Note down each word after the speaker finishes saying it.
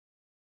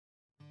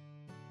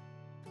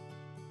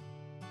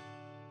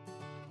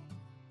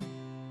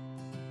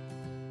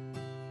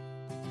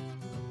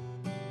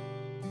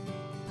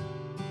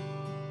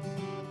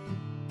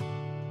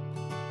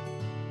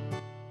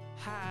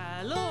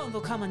Hallo und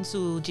willkommen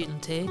zu Gin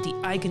und Tee, die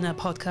eigene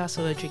Podcast,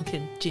 wo wir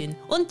trinken Gin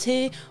und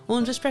Tee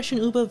und wir sprechen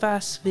über,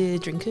 was wir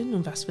trinken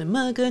und was wir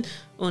mögen.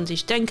 Und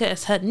ich denke,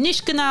 es hat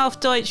nicht genau auf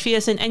Deutsch, wie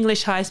es in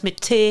Englisch heißt,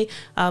 mit Tee,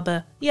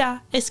 aber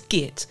ja, es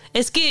geht.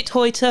 Es geht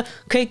heute.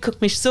 Okay,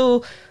 guck mich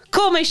so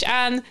komisch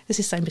an. Es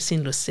ist ein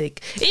bisschen lustig.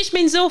 Ich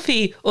bin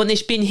Sophie und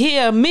ich bin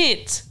hier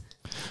mit...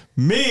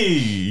 Me,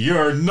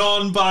 your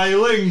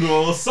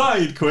non-bilingual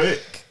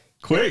sidekick,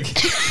 Craig.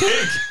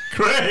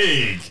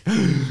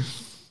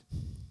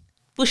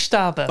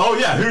 Buchstabe. Oh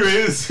yeah, who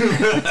is?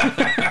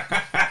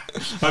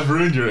 I've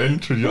ruined your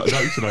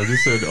introduction. I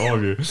just said all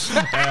of you.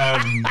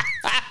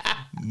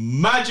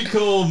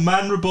 Magical,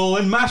 mannerable,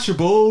 and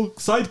mashable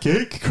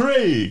sidekick,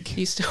 Craig.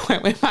 You still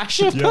went with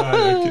Mashable.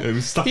 Yeah, it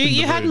was stuck in the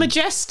You had brain.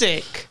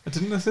 Majestic.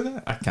 Didn't I say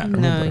that? I can't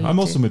remember. you I'm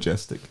also did.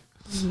 majestic.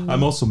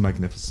 I'm also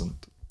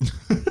magnificent.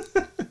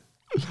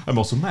 I'm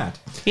also mad.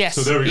 Yes.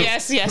 So there we go.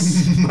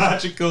 Yes.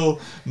 Magical,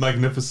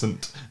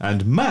 magnificent,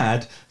 and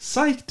mad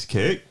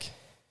sidekick,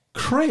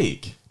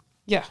 Craig.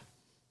 Yeah.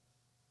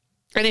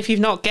 And if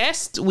you've not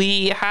guessed,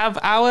 we have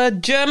our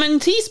German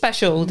tea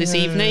special this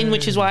evening,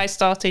 which is why I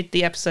started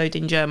the episode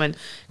in German.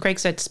 Craig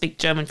said to speak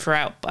German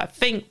throughout, but I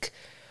think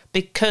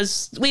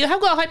because we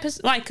have got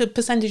a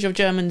percentage of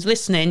Germans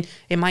listening,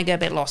 it might get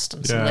a bit lost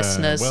on some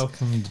listeners.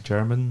 Welcome to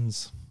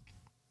Germans.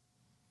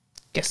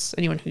 Guess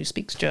anyone who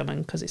speaks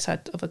German, because it's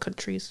had other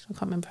countries. I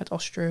can't remember if it had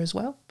Austria as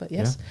well, but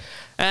yes.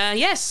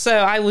 Yes, so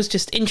I was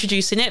just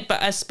introducing it,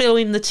 but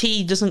spilling the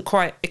tea doesn't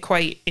quite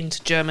equate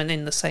into German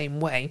in the same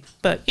way.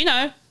 But, you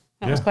know,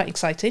 that was quite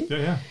exciting.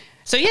 Yeah.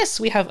 So yes,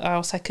 we have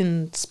our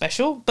second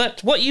special.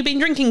 But what you been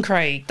drinking,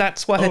 Craig?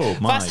 That's what. Oh,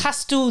 my. Was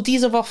hast du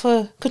diese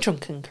Woche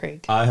getrunken,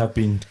 Craig? I have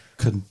been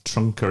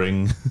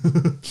getrunkering.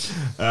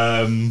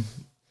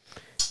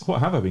 What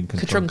have I been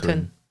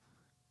getrunkering?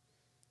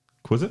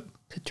 Was it?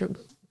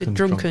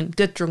 Gedrunken.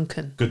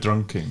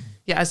 Gedrunking.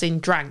 Yeah, as in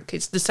drank.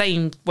 It's the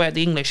same where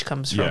the English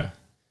comes from. Yeah.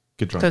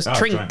 Gedrunk. Because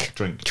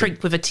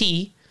Drink with a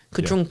T.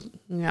 Gedrunk.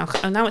 Yeah.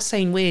 Now it's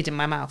saying weird in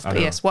my mouth.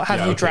 But yes, what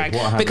have you drank?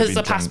 Okay. Because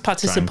the past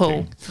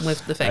participle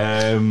with the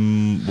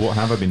thing. What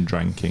have I been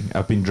drinking?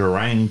 I've been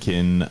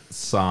drinking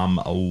some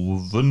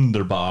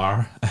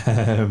wunderbar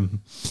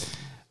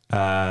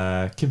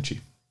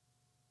kimchi.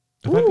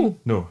 Have I been?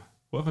 No.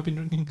 What have I been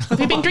drinking? Have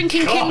you been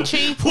drinking God,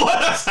 kimchi?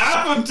 What has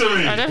happened to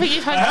me? I don't think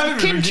you've had I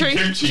haven't been kimchi.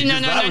 drinking kimchi. No.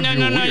 'Cause that would be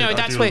weird.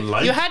 That's I weird.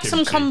 like You had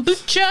some kimchi.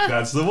 kombucha.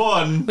 That's the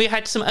one. We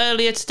had some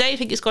earlier today. I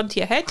think it's gone to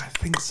your head. I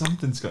think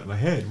something's got in my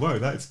head. Wow,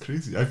 that's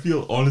crazy. I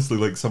feel honestly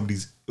like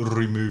somebody's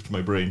removed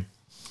my brain.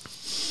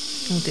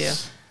 Oh dear.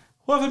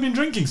 What have I been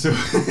drinking? So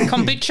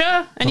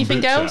Kombucha?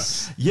 Anything Kombucha.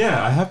 else?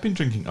 Yeah, I have been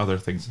drinking other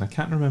things and I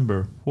can't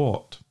remember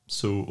what.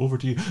 So over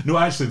to you. No,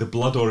 actually, the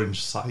blood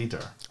orange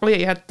cider. Oh yeah,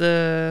 you had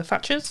the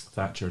Thatcher's.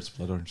 Thatcher's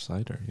blood orange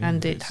cider. Yeah,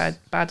 And it it's had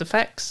bad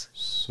effects.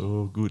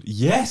 so good.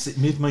 Yes, it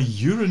made my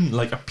urine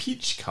like a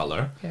peach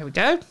colour. There we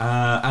go.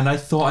 And I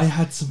thought I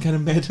had some kind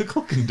of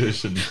medical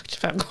condition. Which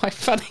I found quite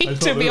funny, I to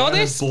thought be that I had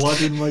honest.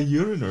 blood in my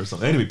urine or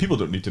something. Anyway, people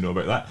don't need to know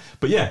about that.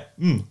 But yeah,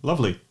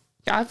 lovely.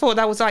 I thought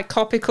that was like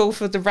topical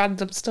for the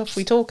random stuff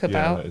we talk Yeah,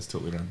 about. that is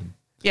totally random.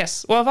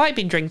 Yes. What have I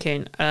been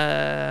drinking?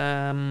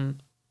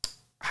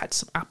 I had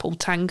some apple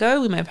tango.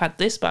 We may have had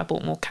this, but I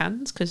bought more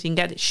cans because you can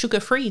get it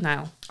sugar-free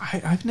now.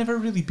 I've never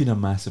really been a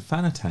massive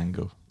fan of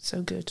Tango.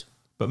 So good.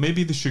 But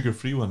maybe the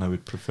sugar-free one I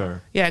would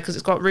prefer. Yeah, because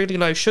it's got really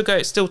low sugar.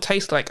 It still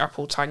tastes like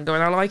apple tango,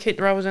 and I like it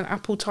rather than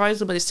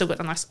appetizer, but it's still got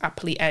a nice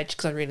appley edge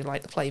because I really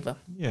like the flavour.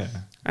 Yeah.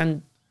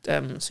 And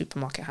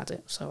supermarket had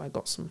it, so I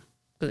got some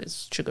because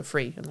it's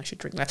sugar-free and I should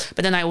drink less.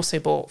 But then I also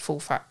bought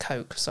full-fat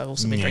Coke, so I've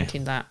also been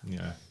drinking that,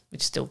 Yeah.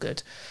 which is still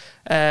good.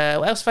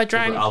 What else have I What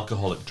drank? about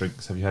alcoholic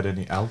drinks? Have you had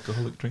any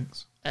alcoholic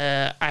drinks?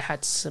 I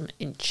had some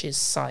Inches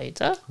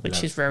cider, which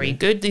That's is very good.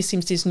 good. This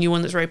seems this new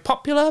one that's very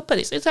popular, but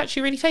it's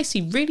actually really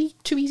tasty, really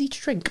too easy to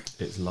drink.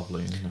 It's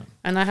lovely, isn't it?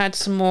 And I had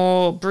some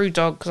more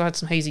Brewdog because I had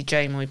some Hazy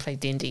Jane when we played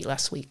D&D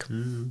last week.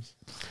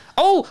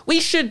 Oh, we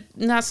should.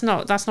 That's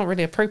not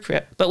really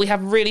appropriate. But we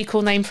have a really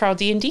cool name for our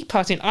D&D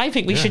party, and I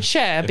think we should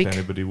share. If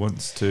anybody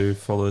wants to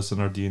follow us on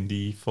our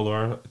D&D, follow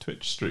our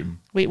Twitch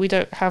stream. We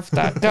don't have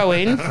that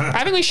going.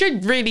 I think we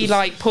should really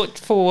put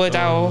forward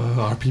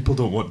Our people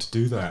don't want to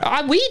do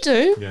that. we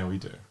do. Yeah, we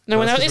do. No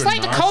one That's else. 'cause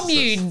It's we're like the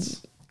commune.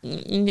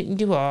 narcissists.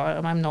 You are.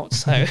 I'm not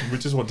so. We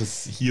just want to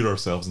hear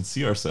ourselves and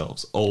see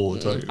ourselves all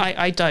the time.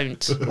 I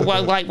don't.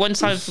 Well,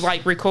 once I've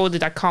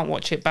recorded, I can't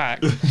watch it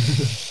back.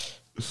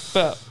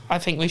 But I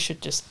think we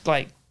should just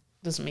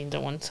doesn't mean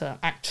don't want to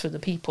act for the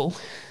people.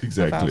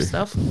 Exactly. About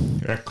stuff.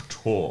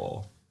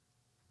 Actor.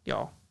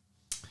 Yeah.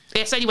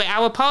 Yes. Anyway,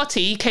 our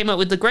party came up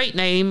with the great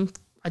name.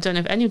 I don't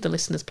know if any of the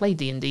listeners play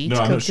D&D. No,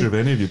 I'm not sure if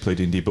any of you play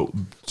D&D, but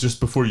just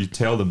before you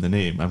tell them the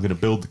name, I'm going to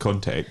build the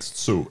context.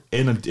 So,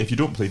 if you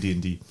don't play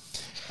D&D,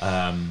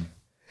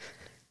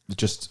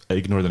 just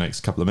ignore the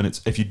next couple of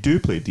minutes. If you do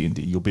play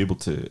D&D, you'll be able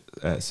to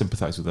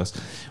sympathise with us.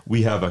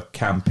 We have a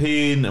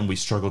campaign and we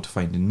struggle to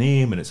find a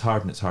name, and it's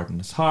hard and it's hard and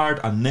it's hard.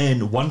 And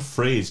then one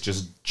phrase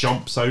just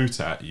jumps out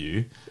at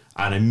you,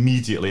 and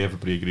immediately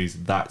everybody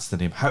agrees that's the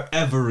name,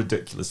 however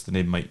ridiculous the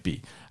name might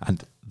be.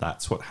 And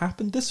that's what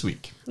happened this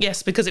week.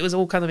 Yes, because it was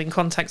all kind of in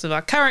context of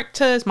our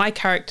characters. My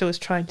character was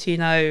trying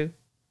to,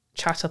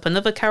 chat up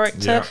another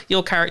character. Yeah.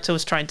 Your character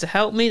was trying to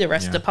help me. The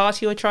rest of the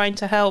party were trying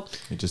to help.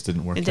 It just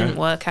didn't work out. It didn't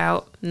work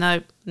out.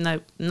 No,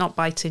 not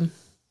biting.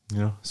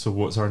 Yeah. So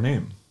what's our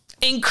name?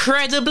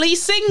 Incredibly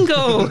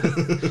single.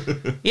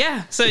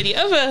 Yeah. So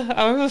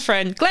our other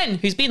friend, Glenn,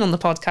 who's been on the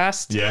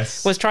podcast,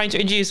 Yes. was trying to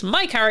introduce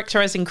my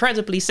character as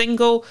incredibly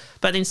single,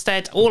 but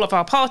instead all of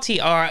our party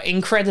are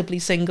incredibly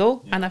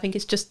single, and I think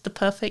it's just the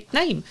perfect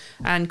name.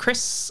 And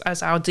Chris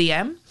as our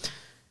DM.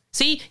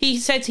 See, he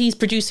said he's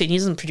producing. He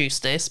doesn't produce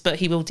this, but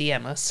he will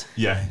DM us.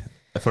 Yeah.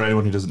 For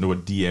anyone who doesn't know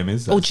what DM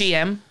is, Or that's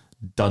GM.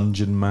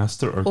 Dungeon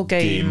Master or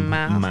Game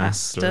Master.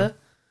 Master.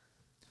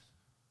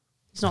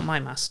 He's not my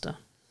master.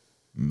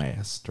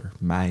 Master.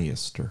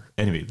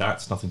 Anyway,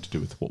 that's nothing to do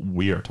with what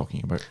we are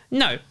talking about.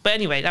 No, but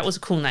anyway, that was a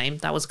cool name.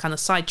 That was kind of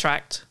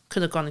sidetracked.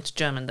 Could have gone into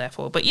German,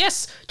 therefore. But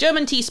yes,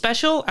 German tea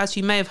special. As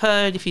you may have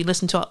heard if you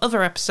listened to our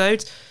other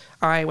episodes,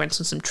 I went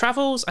on some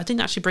travels. I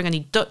didn't actually bring any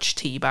Dutch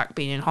tea back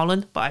being in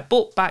Holland, but I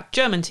bought back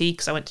German tea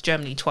because I went to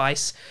Germany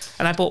twice.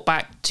 And I bought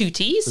back 2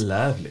 teas.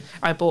 Lovely.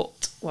 I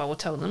bought, well, we'll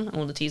tell them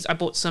all the teas. I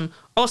bought some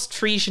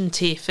Ostfriesen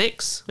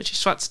Teefix, which is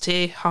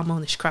Schwarztee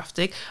harmonisch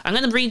kraftig.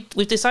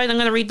 We've decided I'm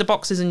going to read the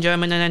boxes in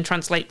German and then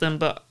translate them,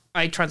 but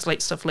I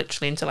translate stuff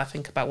literally until I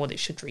think about what it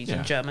should read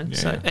in German,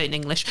 in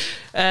English.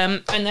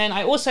 And then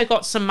I also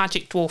got some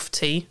Magic Dwarf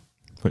tea.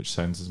 Which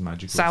sounds as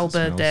magical Sauber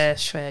as it der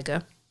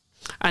Schwäger.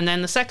 And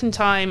then the second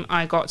time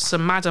I got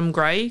some Madame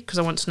Grey, because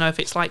I want to know if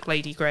it's like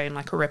Lady Grey and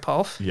like a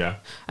rip-off. Yeah.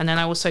 And then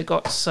I also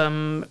got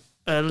some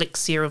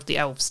Elixir of the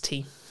Elves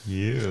tea.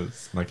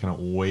 Yes. And I cannot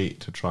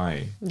wait to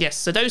try Yes,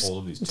 so those all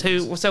of these two.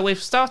 teas. So we're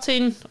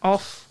starting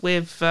off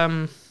with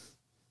the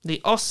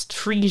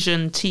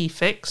Ostfriesen Tea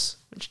Fix,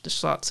 which is the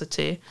Schwarze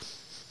Tee.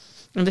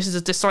 And this is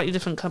a slightly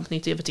different company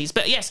to the other teas.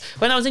 But yes,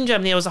 when I was in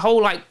Germany, there was a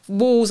whole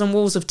walls and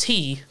walls of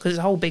tea, because it's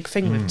a whole big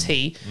thing with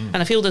tea. And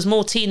I feel there's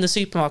more tea in the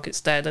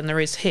supermarkets there than there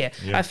is here.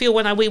 Yeah. I feel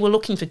when we were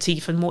looking for tea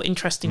for more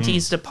interesting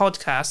teas to the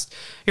podcast,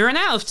 you run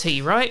out of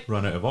tea, right?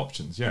 Run out of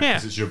options, yeah. Yeah.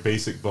 Because it's your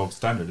basic bog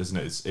standard, isn't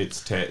it?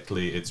 It's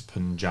Tetley, it's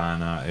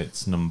Punjana,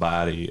 it's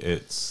Numbari,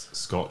 it's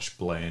Scotch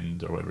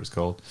Blend, or whatever it's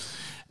called.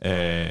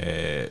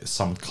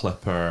 Some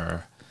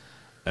Clipper,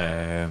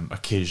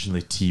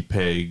 occasionally Tea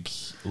Pig,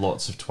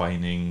 lots of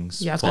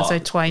Twinings. Yeah, I was going to say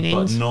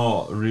Twinings. But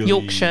not really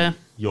Yorkshire tea.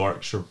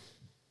 Yorkshire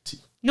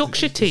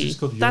Is it tea. just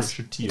called That's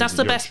Yorkshire tea, or that's is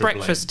the it best Yorkshire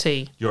breakfast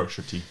blend? tea.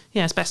 Yorkshire tea.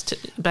 Yeah, it's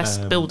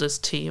best builder's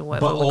tea or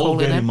whatever But we're all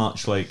calling very it.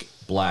 much like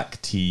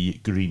black tea,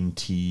 green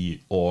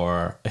tea,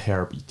 or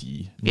herby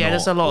tea. Yeah,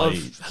 there's a not lot like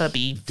of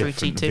herby,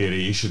 fruity different tea.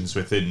 variations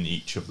within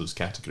each of those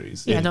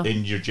categories Yeah,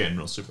 in your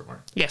general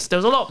supermarket. Yes, there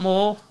was a lot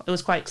more. It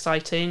was quite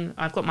exciting.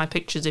 I've got my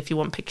pictures if you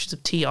want pictures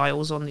of tea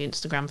aisles on the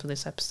Instagram for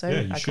this episode.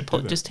 Yeah, you I should could do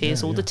put that. just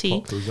here's all the tea.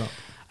 Pop those up.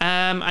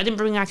 I didn't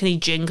bring back any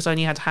gin because I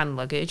only had hand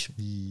luggage.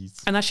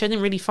 And actually I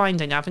didn't really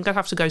find any. I think I'd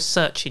have to go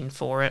searching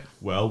for it.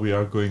 Well, we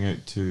are going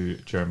out to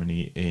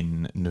Germany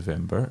in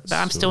November. But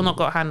I've still not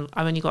got I've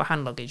only got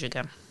hand luggage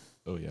again.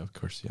 Oh yeah, of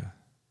course, yeah.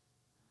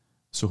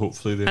 So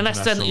hopefully the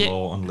Unless then international it-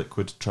 law on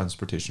liquid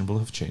transportation will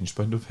have changed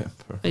by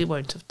November. It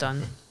won't have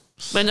done.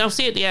 But I'll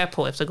see at the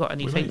airport if they've got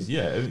anything.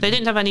 Yeah, They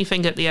didn't have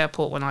anything at the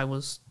airport when I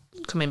was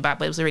coming back,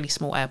 but it was a really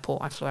small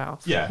airport I flew out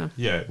of.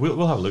 Yeah.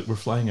 We'll have a look. We're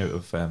flying out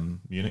of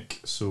Munich,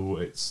 so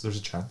there's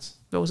a chance.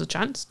 There was a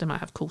chance they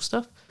might have cool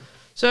stuff.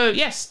 So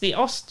yes, the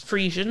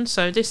Ostfriesen.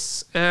 So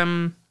this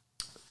I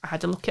had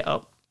to look it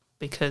up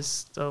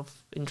because of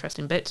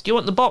interesting bits. Do you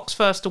want the box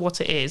first or what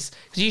it is?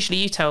 Because usually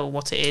you tell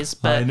what it is.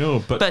 But I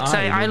know, but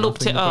I know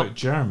looked nothing it up. about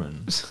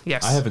German.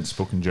 Yes, I haven't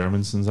spoken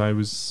German since I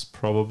was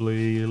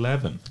probably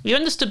 11. You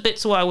understood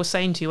bits of what I was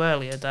saying to you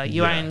earlier. That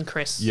you Yeah. and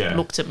Chris Yeah.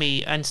 looked at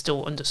me and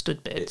still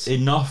understood bits.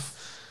 Enough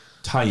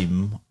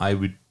time, I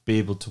would be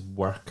able to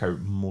work out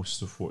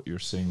most of what you're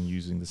saying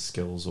using the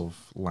skills of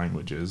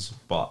languages,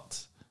 but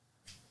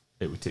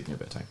it would take me a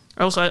bit of time.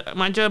 Also,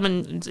 my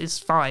German is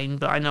fine,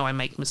 but I know I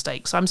make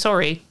mistakes. I'm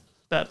sorry,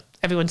 but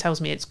everyone tells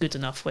me it's good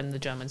enough when the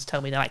Germans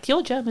tell me they're like,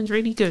 your German's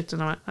really good.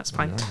 And I'm like, that's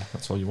fine. Yeah,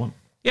 that's all you want.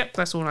 Yep,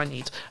 that's all I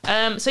need.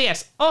 So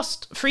yes,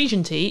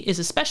 Ostfriesen tea is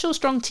a special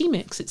strong tea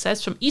mix, it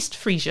says, from East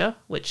Frisia,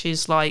 which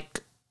is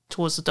like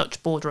towards the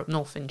Dutch border up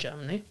north in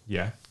Germany.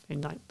 Yeah. In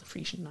like the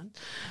Frisian land.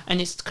 And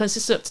it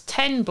consists of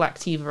 10 black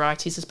tea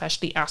varieties,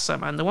 especially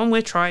Assam. And the one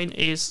we're trying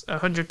is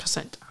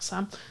 100%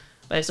 Assam.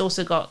 But it's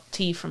also got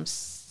tea from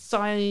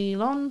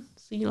Ceylon,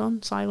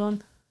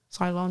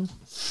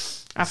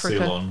 Africa.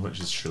 Ceylon, which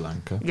is Sri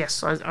Lanka.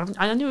 Yes,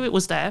 I knew it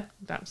was there.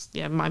 That's,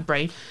 my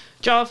brain.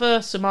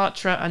 Java,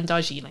 Sumatra, and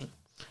Darjeeling.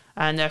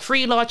 And there are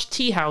 3 large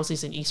tea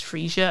houses in East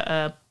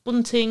Frisia,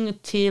 Bunting,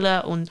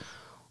 Tela, and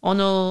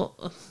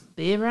Onno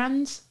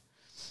Berans.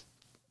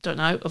 Don't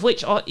know, of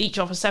which each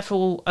offer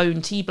several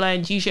own tea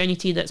blends. Usually only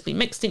tea that's been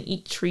mixed in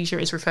each Frisia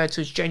is referred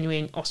to as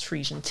genuine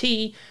Ostfriesen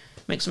tea.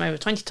 Mix from over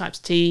 20 types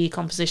of tea,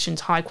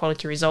 compositions, high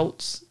quality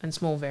results, and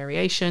small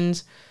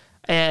variations.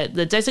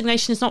 The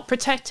designation is not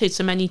protected,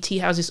 so many tea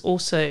houses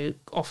also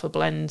offer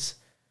blends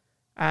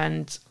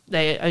and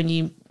they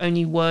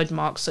only word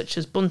marks such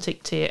as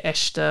Buntigtier,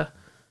 Ester,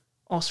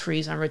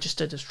 Ostfriese are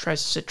registered as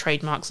registered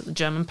trademarks at the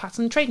German Patent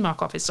and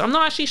Trademark Office. So I'm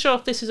not actually sure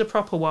if this is a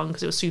proper one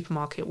because it was a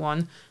supermarket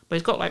one, but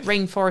it's got like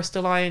Rainforest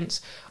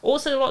Alliance.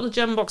 Also, a lot of the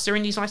German boxes are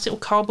in these nice little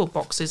cardboard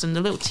boxes, and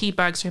the little tea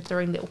bags have their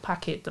own little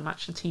packet that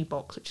match the tea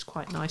box, which is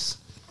quite nice.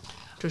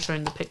 Just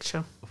showing the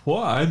picture.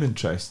 What I'm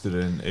interested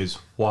in is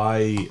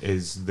why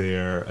is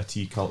there a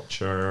tea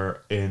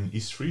culture in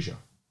East Frisia?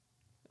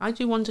 I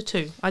do wonder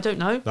too. I don't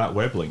know. That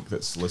web link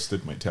that's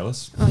listed might tell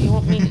us. Oh, you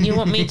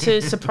want me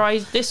to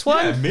surprise this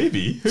one? Yeah,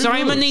 maybe. Who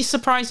Sorry, I'm knows? in the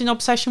surprising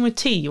obsession with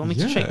tea. You want me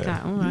to check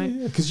that? All right.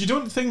 Yeah, because you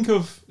don't think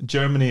of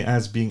Germany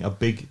as being a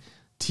big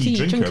tea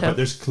drinker, but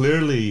there's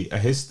clearly a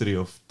history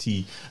of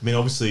tea. I mean,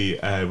 obviously,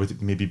 with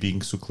it maybe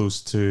being so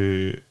close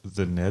to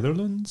the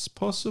Netherlands,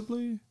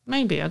 possibly.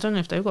 Maybe. I don't know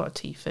if they've got a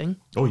tea thing.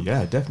 Oh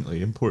yeah,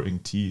 definitely importing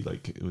tea.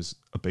 Like it was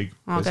a big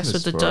I guess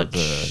business with the for Dutch.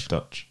 the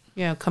Dutch.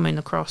 Yeah, coming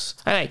across.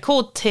 Okay,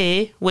 called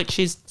tea, which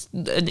is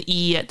an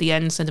E at the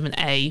end instead of an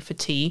A for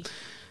tea.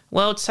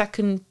 World's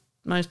second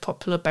most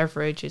popular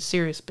beverage is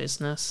serious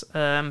business.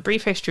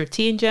 Brief history of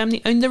tea in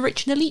Germany. Only the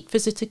rich and elite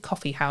visited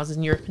coffee houses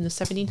in Europe in the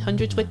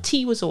 1700s where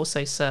tea was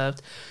also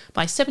served.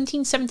 By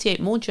 1778,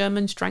 more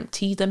Germans drank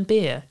tea than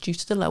beer due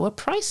to the lower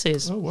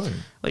prices. Oh, wow.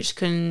 Which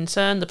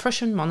concerned the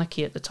Prussian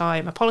monarchy at the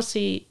time. A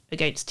policy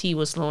against tea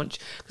was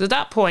launched. Because at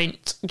that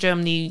point,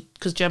 Germany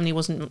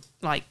wasn't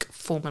like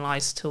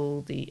formalised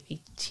till the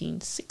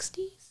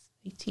 1860s?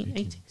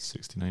 1880?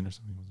 69 or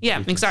something.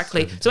 Yeah,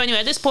 exactly. So anyway,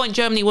 at this point,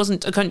 Germany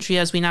wasn't a country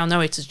as we now know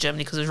it as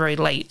Germany because it was very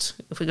late,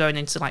 if we're going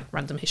into like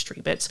random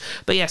history bits.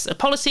 But yes, a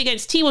policy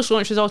against tea was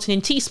launched, resulting in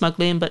tea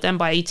smuggling, but then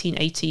by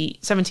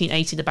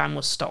 1780, the ban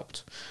was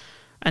stopped.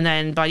 And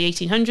then by the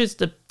 1800s,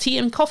 the tea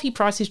and coffee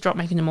prices dropped,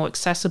 making them more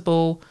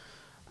accessible.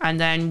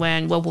 And then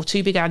when World War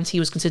II began, tea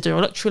was considered a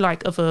luxury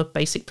like other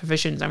basic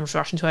provisions and was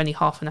rationed to only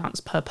half an ounce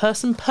per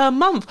person per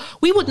month.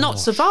 We would not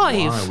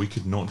survive. Wow, we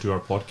could not do our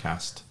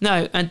podcast.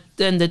 No, and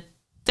then the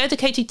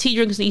dedicated tea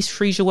drinkers in East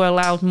Frisia were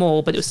allowed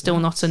more, but it was still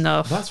not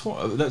enough. That's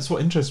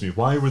what interests me.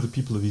 Why were the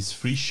people of East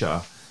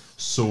Frisia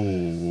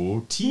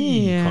so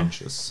tea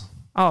conscious?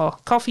 Oh,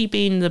 coffee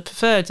being the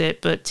preferred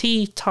but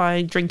tea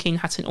time drinking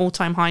had an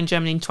all-time high in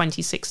Germany in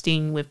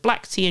 2016 with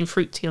black tea and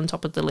fruit tea on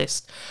top of the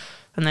list.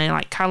 And then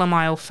like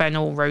chamomile,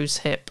 fennel,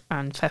 rosehip,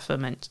 and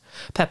peppermint,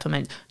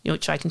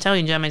 which I can tell you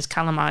in German is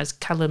chamomile is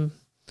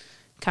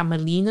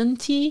Camelinen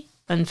tea,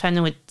 and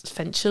fennel is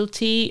Fenchel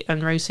tea,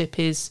 and rosehip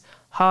is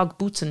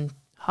Hagebutten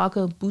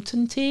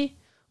tea,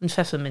 and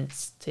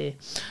pfefferminz tea.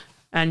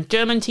 And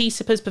German tea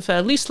sippers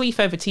prefer loose leaf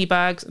over tea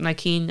bags, and are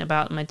keen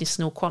about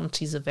medicinal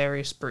quantities of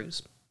various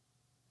brews.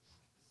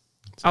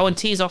 And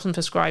tea is often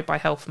prescribed by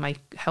health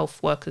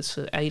workers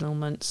for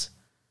ailments.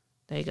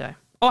 There you go.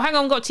 Oh, hang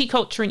on, we've got tea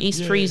culture in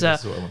East Frisia.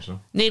 That's what I want to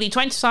know. Nearly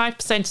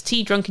 25% of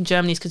tea drunk in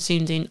Germany is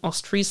consumed in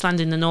Ostfriesland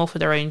in the north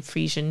with their own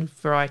Frisian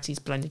varieties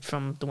blended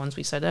from the ones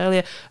we said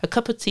earlier. A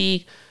cup of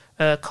tea,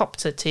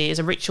 Kopter tea, is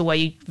a ritual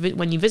where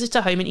when you visit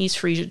a home in East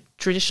Frisia,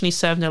 traditionally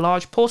served in a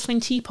large porcelain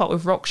teapot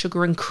with rock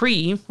sugar and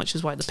cream, which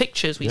is why the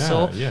pictures we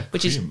saw,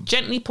 which is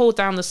gently poured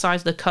down the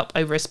sides of the cup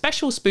over a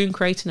special spoon,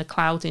 creating a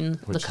cloud in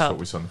the cup. Which is what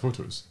we saw in the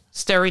photos.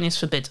 Stirring is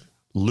forbidden.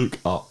 Look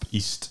up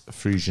East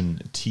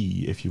Frisian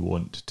tea if you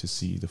want to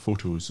see the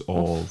photos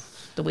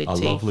of the weird a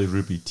tea. lovely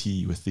ruby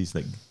tea with these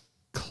like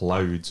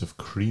clouds of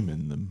cream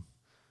in them.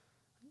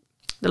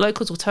 The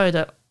locals will tell you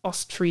that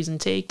Ostfriesen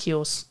tea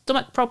cures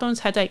stomach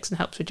problems, headaches, and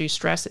helps reduce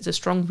stress. It's a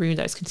strong brew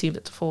that is consumed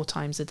up to 4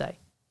 times a day.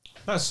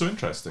 That's so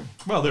interesting.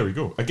 Well, there we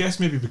go. I guess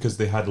maybe because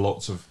they had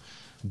lots of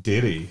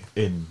dairy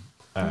in...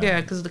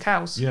 because of the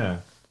cows. Yeah.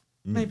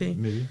 Maybe.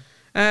 Maybe.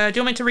 Do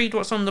you want me to read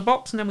what's on the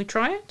box and then we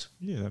try it?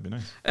 Yeah, that'd be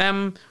nice.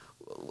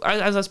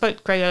 As I spoke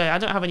to Craig earlier, I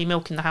don't have any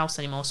milk in the house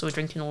anymore, so we're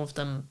drinking all of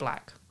them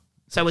black.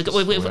 So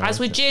as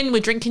with gin,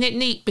 we're drinking it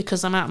neat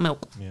because I'm out of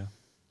milk. Yeah.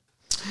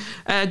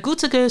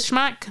 Guter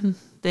Geschmack,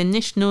 the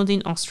nicht nur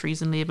den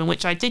Ostfriesen leben,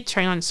 which I did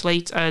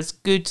translate as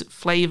good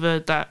flavour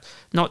that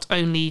not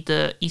only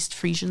the East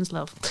Frisians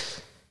love.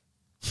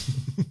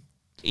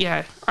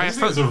 Yeah. I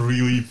think that's a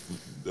really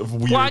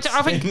weird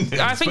I think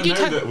now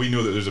that we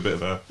know that there's a bit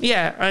of a...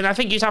 Yeah, and I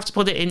think you'd have to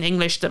put it in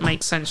English that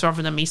makes sense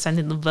rather than me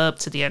sending the verb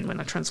to the end when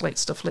I translate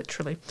stuff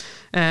literally.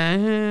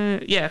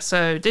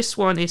 So this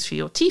one is for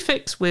your tea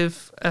fix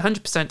with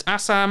 100%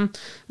 Assam.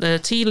 The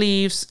tea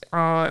leaves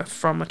are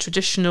from a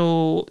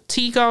traditional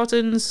tea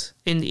gardens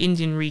in the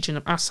Indian region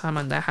of Assam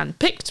and they're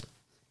hand-picked.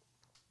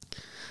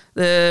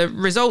 The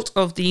result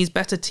of these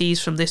better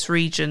teas from this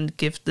region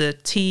give the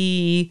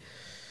tea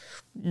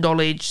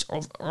knowledge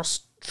of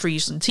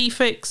Ostfriesen tea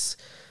fix,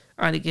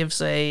 and it gives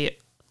still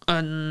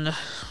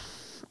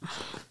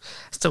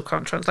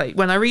can't translate.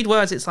 When I read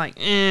words, it's like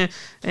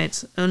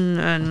it's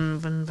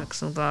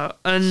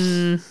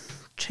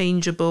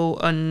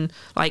unchangeable,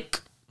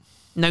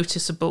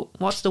 noticeable.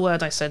 What's the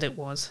word I said it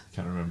was?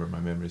 Can't remember. My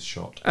memory's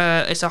shot.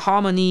 It's a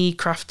harmony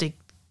crafted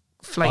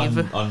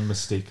flavour.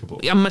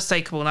 Unmistakable.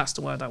 Unmistakable, that's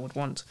the word I would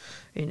want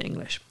in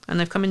English. And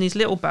they've come in these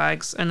little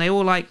bags, and they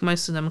all, like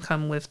most of them,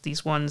 come with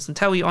these ones and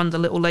tell you on the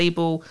little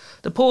label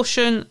the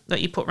portion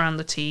that you put around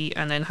the tea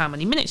and then how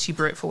many minutes you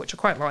brew it for, which I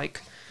quite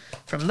like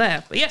from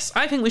there. But yes,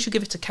 I think we should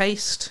give it a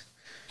taste.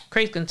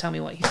 Craig's going to tell me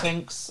what he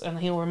thinks, and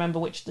he'll remember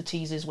which of the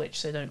teas is which,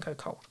 so they don't go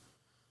cold.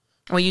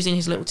 We're using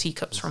his little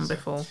teacups from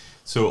before.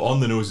 So on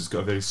the nose, it's got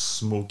a very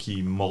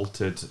smoky,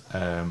 malted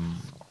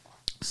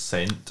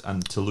scent,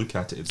 and to look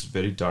at it, it's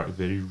very dark,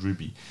 very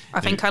ruby. I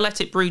think I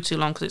let it brew too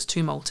long because it's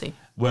too malty.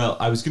 Well,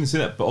 I was going to say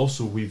that, but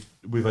also we've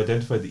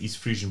identified that East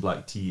Frisian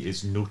black tea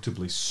is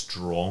notably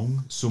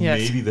strong, so Yes.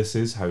 maybe this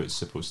is how it's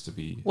supposed to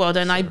be. Well,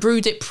 then I served.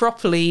 brewed it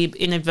properly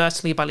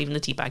inadvertently by leaving the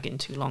tea bag in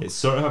too long. It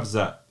sort of has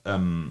that,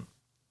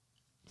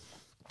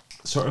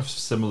 sort of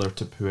similar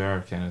to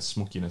pu'er kind of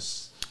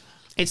smokiness.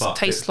 It but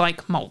tastes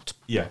like malt.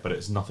 Yeah, but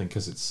it's nothing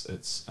because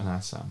it's an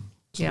Assam.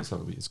 So Yeah.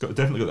 it's got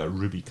definitely got that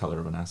ruby colour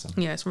of an Assam.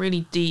 Yeah, it's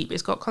really deep.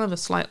 It's got kind of a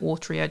slight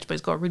watery edge, but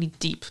it's got a really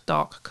deep,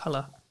 dark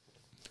colour.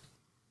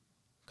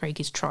 Craig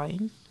is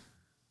trying.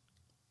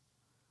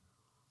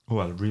 Oh,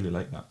 I really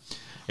like that.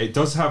 It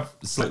does have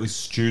slightly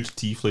stewed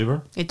tea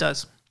flavour, It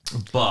does.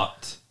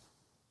 but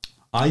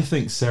I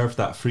think served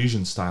that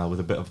Frisian style with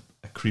a bit of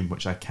a cream,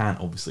 which I can't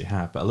obviously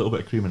have, but a little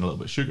bit of cream and a little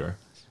bit of sugar,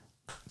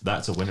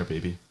 that's a winner,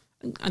 baby.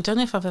 I don't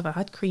know if I've ever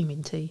had cream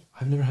in tea.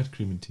 I've never had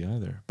cream in tea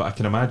either, but I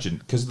can imagine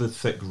because of the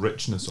thick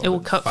richness of It will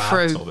the cut fat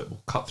through. of it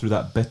will cut through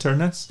that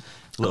bitterness.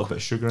 A little bit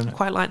of sugar in I it.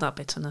 quite like that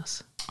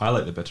bitterness. I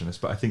like the bitterness,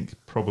 but I think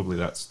probably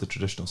that's the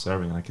traditional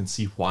serving, and I can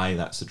see why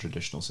that's the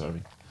traditional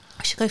serving.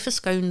 I should go for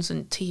scones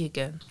and tea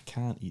again.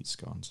 Can't eat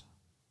scones.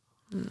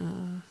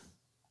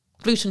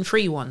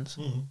 Gluten-free ones.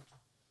 Mm.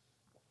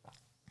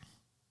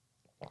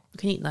 You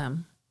can eat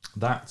them.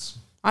 That's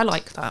I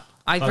like that.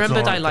 I that's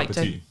remembered an I alright liked cup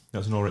of it. tea.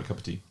 That's an alright cup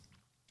of tea.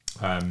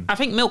 I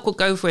think milk will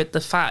go with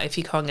the fat if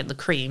you can't get the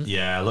cream.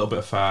 Yeah, a little bit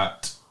of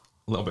fat,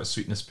 a little bit of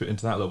sweetness put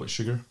into that, a little bit of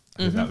sugar.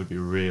 I think that would be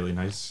really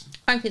nice.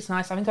 I think it's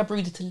nice. I think I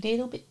brewed it a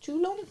little bit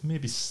too long.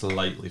 Maybe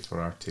slightly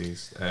for our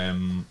taste.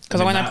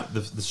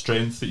 Because the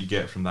strength that you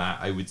get from that,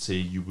 I would say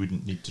you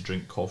wouldn't need to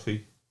drink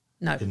coffee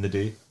No, in the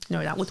day.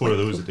 no, that would 4 of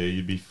those a day,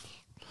 you'd be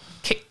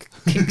kicked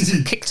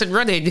and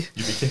running.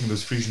 kicking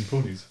those Frisian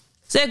ponies.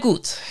 Sehr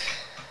gut.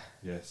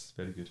 Yes,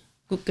 very good.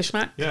 Gut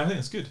Geschmack. Yeah, I think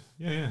it's good.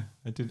 Yeah,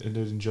 I did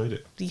enjoyed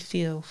it. Wie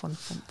viel von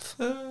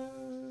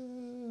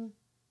 5?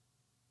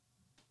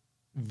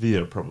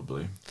 Veer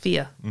probably.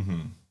 4.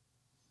 Mm-hmm.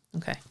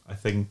 Okay. I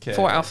think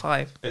 4 out of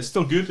 5. it's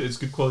still good. It's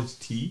good quality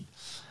tea.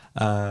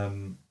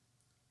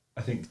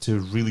 I think to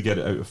really get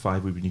it out of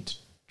 5, we would need to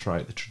try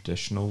it the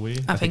traditional way.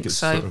 I think it's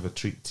so. sort of a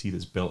treat tea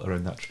that's built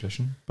around that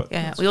tradition. But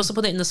Yeah, that's- we also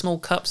put it in the small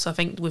cups. I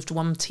think with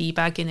one tea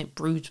bag in it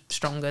brewed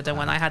stronger than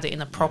when I had it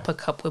in a proper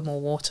cup with more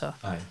water.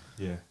 Aye,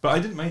 yeah. But I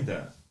didn't mind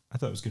that. I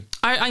thought it was good.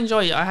 I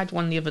enjoy it. I had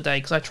one the other day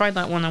because I tried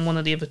that one on one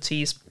of the other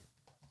teas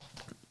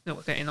that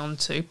we're getting on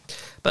to.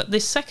 But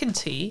this second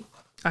tea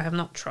I have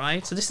not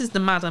tried. So this is the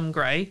Madame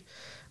Grey,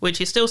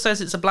 which it still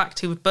says it's a black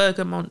tea with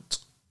bergamot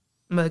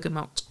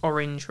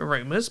orange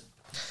aromas.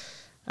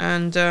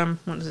 And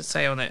what does it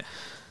say on it?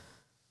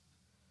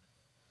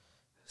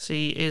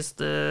 She is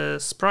the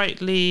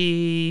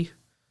sprightly,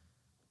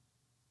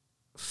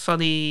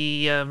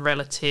 funny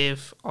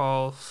relative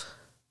of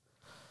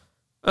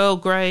Earl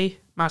Grey,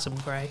 Madame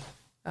Grey.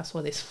 That's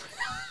what it's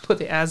put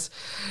it as.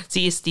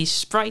 Sie ist die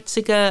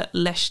spritzige,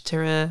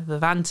 leichtere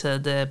Verwandte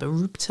der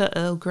berühmte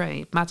Earl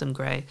Grey, Madame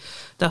Grey.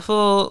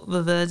 Davor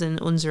werden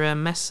unsere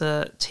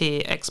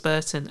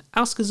Messer-Tee-Experten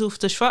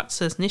ausgesuchte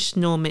Schwarzes nicht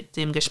nur mit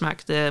dem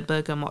Geschmack der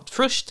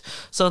Bergamotfrucht,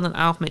 sondern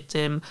auch mit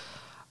dem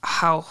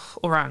Hauch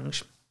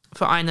Orange.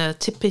 Für einen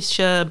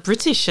typischen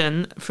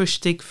britischen,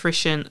 fruchtig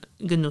frischen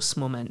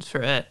Genussmoment.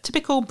 For a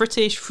typical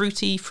British,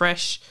 fruity,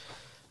 fresh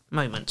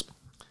moment.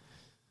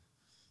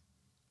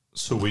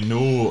 So we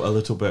know a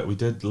little bit. We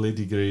did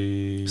Lady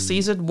Grey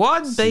Season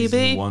 1, baby.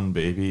 Season 1,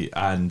 baby,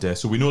 and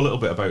so we know a little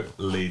bit about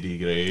Lady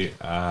Grey.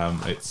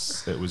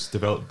 It was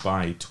developed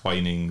by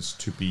Twinings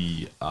to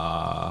be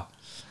kind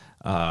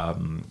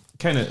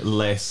of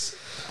less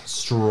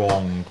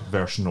strong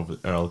version of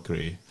Earl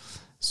Grey.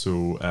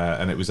 So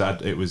and it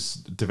was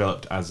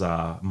developed as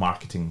a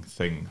marketing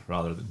thing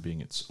rather than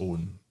being its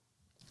own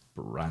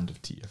brand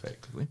of tea,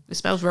 effectively. It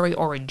smells very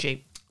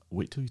orangey.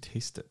 Wait till you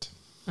taste it.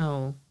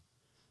 Oh.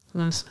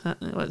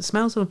 It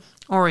smells of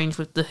orange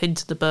with the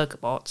hint of the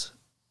bergamot.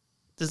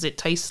 Does it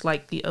taste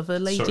like the other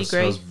Lady Sort of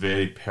Grey? smells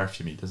very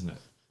perfumey, doesn't it?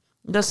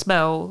 It does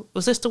smell.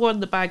 Was this the one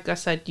in the bag I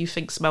said you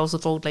think smells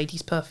of old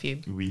lady's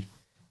perfume? Oui.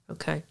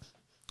 Okay.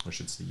 I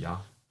should say ja.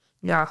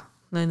 Ja,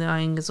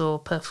 nein, so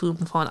Parfum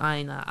von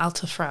einer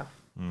alte Frau.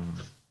 I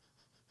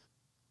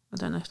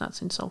don't know if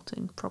that's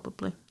insulting,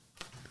 probably.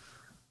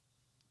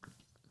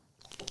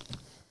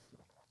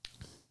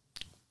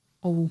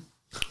 Oh.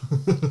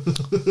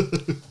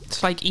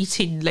 It's like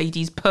eating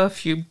lady's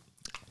perfume.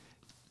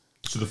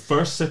 So the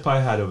first sip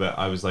I had of it,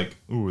 I was like,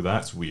 ooh,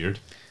 that's weird.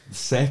 The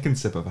second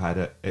sip I've had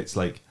it, it's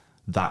like,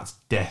 that's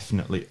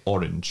definitely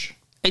orange.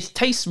 It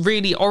tastes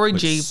really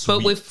orangey,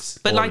 orange.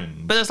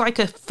 but it's like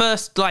a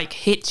first like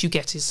hit you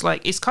get.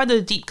 It's kind of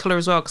a deep color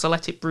as well because I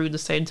let it brew the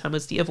same time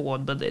as the other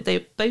one. But they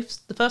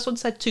both, the first one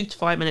said 2 to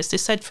 5 minutes.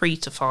 This said 3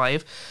 to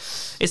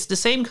 5. It's the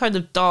same kind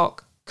of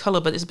dark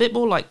color, but it's a bit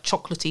more like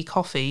chocolatey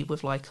coffee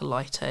with like a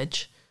light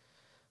edge.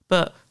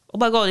 But oh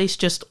my god, it's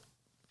just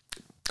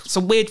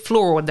some weird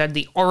floral, and then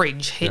the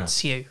orange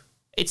hits you.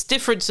 It's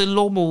different to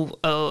normal,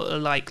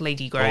 like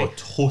Lady Grey. Oh,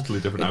 totally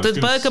different. The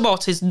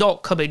bergamot is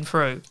not coming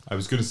through. I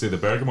was going to say the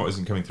bergamot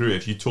isn't coming through.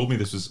 If you told me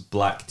this was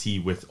black tea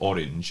with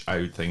orange, I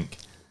would think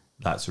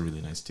that's a really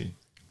nice tea.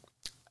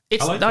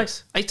 It's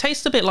nice. It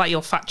tastes a bit like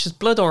your Thatcher's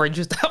blood orange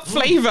with that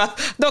flavour.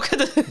 Not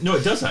gonna. No,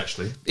 it does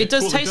actually. It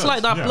does totally taste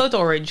like that blood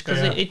orange because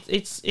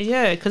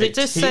it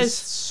just says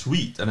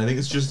sweet, and I think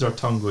it's just our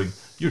tongue going,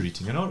 "You're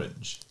eating an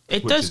orange."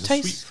 It does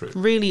taste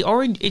really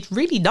orange. It's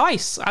really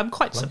nice. I'm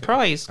quite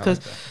surprised because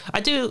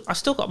I've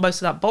still got most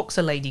of that box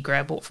of Lady Grey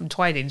I bought from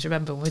Twinings.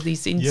 Remember with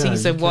these in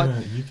season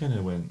 1? You kind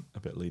of went a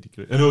bit Lady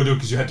Grey. No,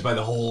 because you had to buy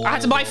the whole. I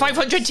had to buy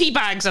 500 tea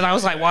bags, and I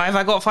was like, "Why have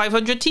I got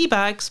 500 tea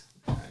bags?"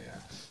 Yeah.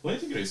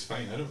 Lady Grey's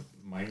fine. I don't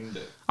mind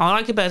it. I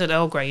like it better than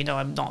Earl Grey. You know,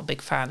 I'm not a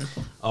big fan.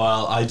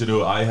 Well, I don't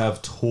know. I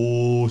have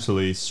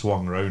totally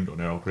swung round on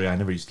Earl Grey. I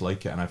never used to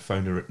like it, and I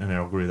found an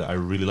Earl Grey that I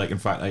really like. In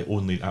fact, I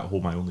only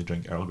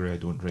drink Earl Grey. I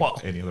don't drink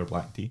any other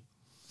black tea.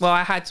 Well,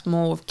 I had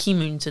more of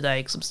Keemoon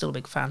today because I'm still a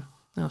big fan.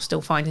 I'm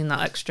still finding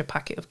that extra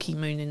packet of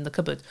Keemoon in the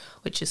cupboard,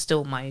 which is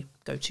still my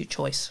go-to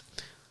choice,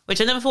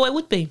 which I never thought it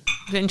would be.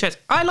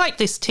 I like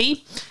this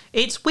tea.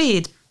 It's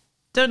weird.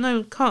 Don't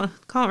know, can't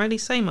really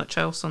say much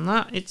else on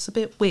that. It's a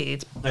bit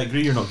weird. I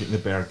agree you're not getting the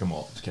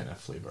bergamot kind of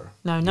flavour.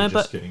 You're just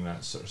but getting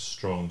that sort of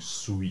strong,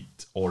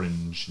 sweet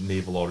orange,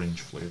 navel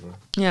orange flavour.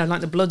 Yeah, like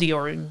the bloody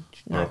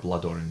orange. Or a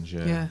blood orange,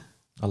 yeah.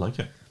 I like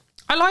it.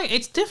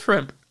 It's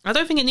different. I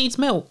don't think it needs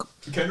milk.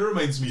 It kind of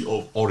reminds me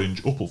of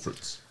orange opal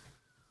fruits.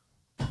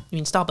 You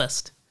mean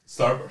Starburst?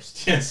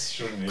 Starburst, yes,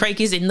 sure. Craig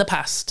is in the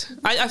past.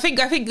 I think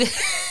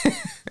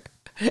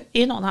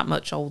you're not that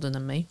much older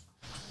than me.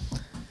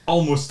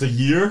 Almost a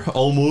year,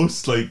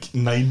 almost like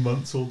 9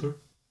 months older.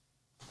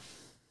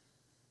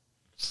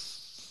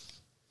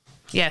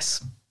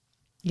 Yes,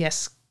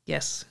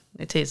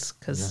 it is,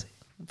 because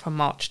from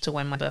March to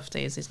when my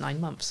birthday is 9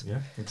 months.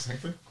 Yeah,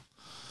 exactly.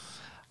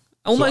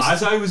 Almost. So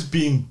as I was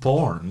being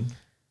born,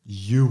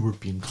 you were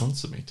being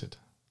consummated.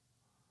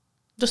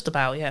 Just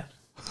about, yeah.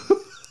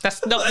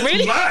 That's not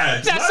really.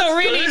 Mad. That's not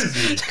really.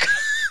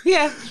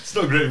 Yeah. It's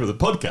not great for the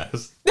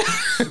podcast,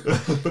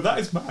 but that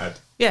is mad.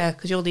 Yeah,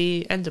 because you're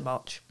the end of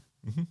March.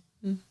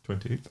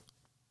 28th.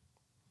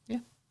 Yeah.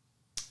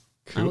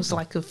 Cool. I was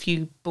like a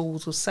few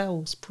balls of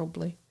cells,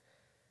 probably.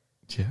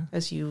 Yeah.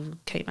 As you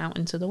came out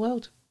into the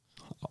world.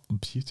 Oh,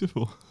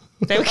 beautiful.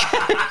 There we go.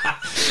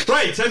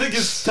 Right, I think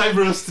it's time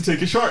for us to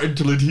take a short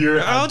interlude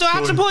here. Oh, do I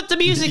have to put the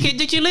music in?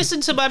 Did you listen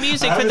to my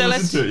music? I haven't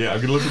listened to it yet. I'm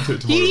going to listen to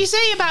it tomorrow. You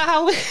say about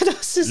how weird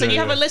this is, and you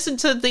haven't listened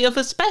to the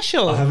other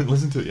special. I haven't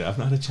listened to it yet. I've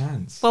not had a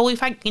chance. Well, we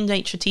thank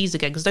Nature Teas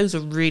again, because those are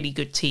really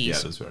good teas.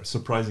 Yeah, those were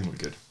surprisingly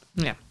good.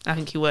 Yeah, I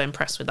think you were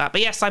impressed with that.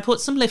 But yes, I put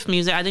some lift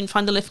music. I didn't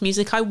find the lift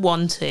music I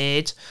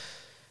wanted.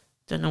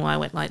 Don't know why I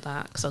went like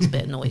that, because I was a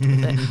bit annoyed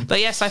with it. But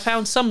yes, I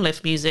found some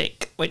lift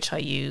music, which I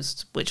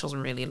used, which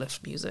wasn't really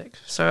lift music.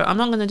 So I'm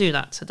not going to do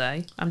that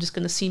today. I'm just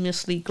going to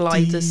seamlessly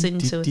glide us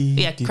into...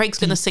 Yeah, Craig's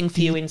going to sing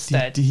for you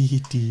instead.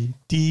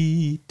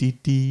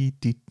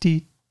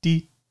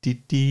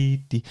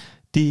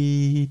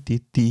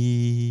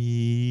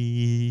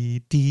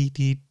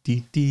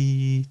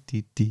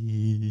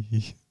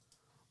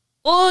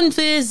 Und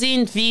wir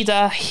sind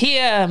wieder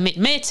hier mit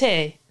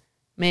Mete.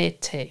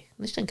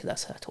 Ich denke,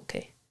 das hört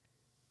okay.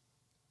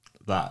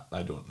 That,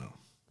 I don't know.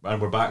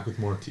 And we're back with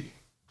more tea.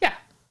 Yeah.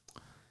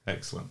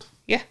 Excellent.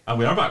 Yeah. And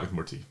we are back with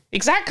more tea.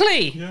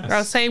 Exactly. Yes. I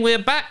was saying we're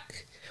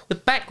back. We're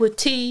back with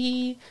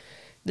tea.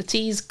 The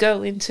teas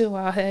go into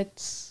our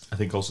heads. I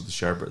think also the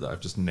sherbet that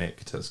I've just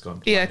nicked has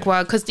gone. Yeah,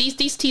 well, because these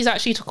teas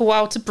actually took a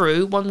while to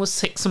brew. One was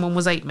 6 and one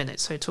was 8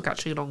 minutes, so it took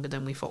actually longer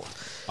than we thought.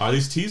 Are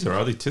these teas or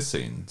are they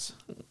tisanes?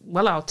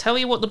 Well, I'll tell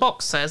you what the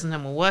box says and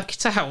then we'll work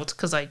it out,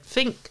 because I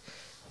think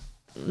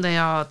they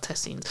are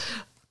tisanes.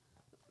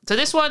 So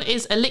this one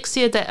is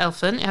Elixir der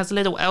Elfen. It has a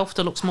little elf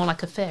that looks more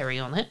like a fairy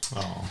on it.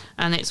 Oh.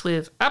 And it's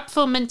with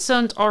Apfelminze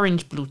and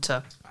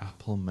Orangeblüte.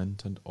 Apple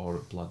mint and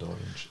blood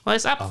orange. Well,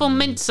 it's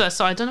Apfelminze,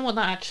 so I don't know what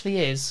that actually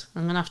is.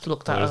 I'm going to have to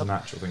look that up. There's an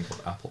actual thing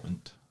called apple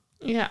mint.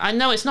 Yeah, I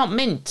know it's not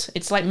mint.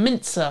 It's like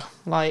mincer,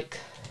 like...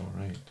 All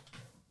right.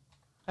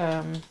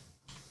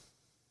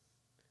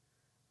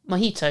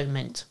 Mojito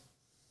mint.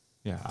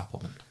 Yeah,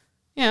 apple mint.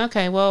 Yeah,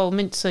 okay, well,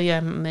 mincer,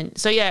 yeah, mint.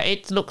 So yeah,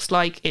 it looks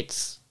like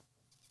it's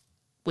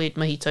weird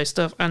mojito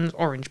stuff and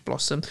orange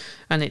blossom.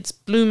 And it's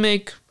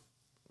bloomig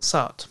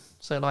sart.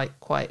 So like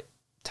quite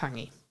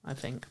tangy, I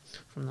think,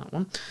 from that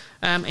one.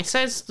 It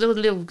says the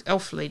little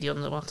elf lady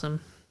on the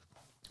bottom.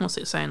 What's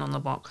it saying on the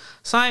box?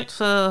 Zeit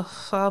für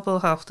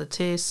fabelhafte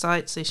Tee,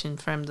 Zeit sich in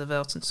fremde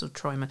Welten zu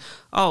träumen.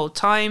 Oh,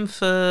 time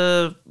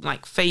for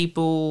like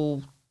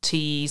fable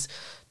teas,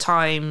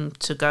 time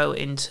to go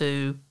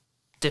into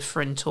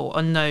different or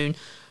unknown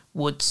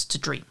Woods to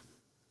dream.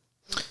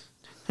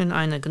 In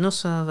eine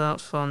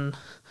Genusswelt von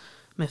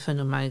Mythen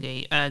und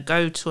Magie.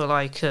 Go to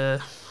a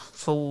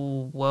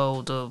full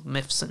world of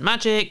myths and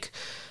magic.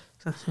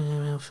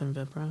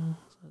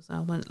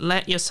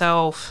 Let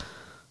yourself,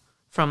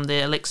 from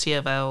the elixir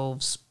of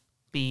elves,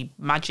 be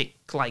magic,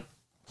 like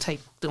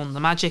take on the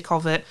magic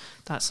of it.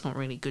 That's not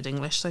really good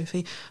English,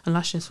 Sophie. And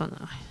lashes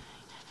fun.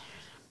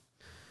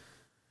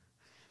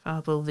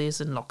 Fable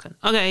Viz and Locken.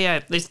 Okay, yeah,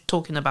 it's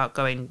talking about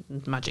going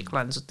magic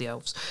lands with the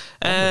elves.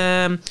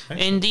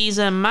 In these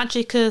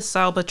Magica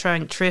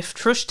Zaubertrank Trift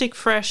Früchtig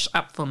Fresh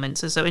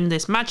Apfelminze. So in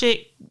this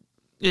magic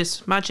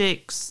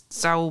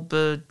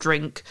Zauber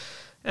drink,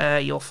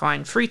 you'll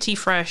find fruity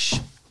fresh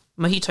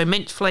mojito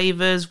mint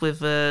flavors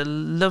with a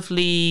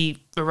lovely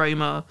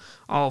aroma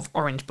of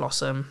orange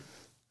blossom,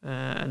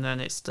 and then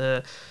it's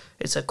a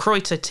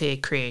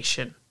Kräutertee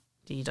creation.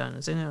 Die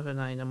dann sind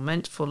ein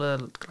Moment voller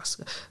Glas.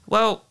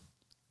 Well,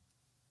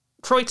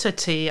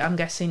 Kräutertee, I'm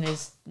guessing,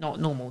 is not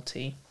normal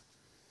tea.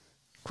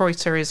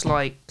 Kräuter is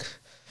like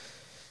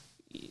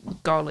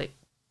garlic,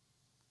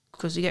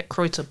 because you get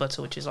Kräuter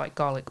butter, which is like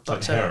garlic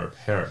butter.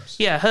 Like herbs.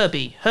 Yeah,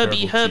 herby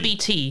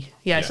tea.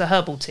 Yeah, it's a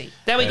herbal tea.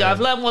 There we go. I've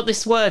learned what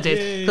this word is.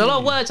 Yay. There's a lot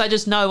of words I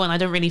just know and I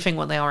don't really think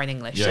what they are in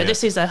English. Yeah, so yeah.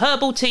 this is a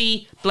herbal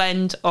tea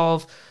blend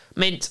of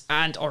mint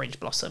and orange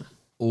blossom.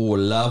 Oh,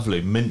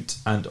 lovely. Mint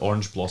and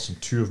orange blossom,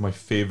 two of my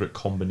favourite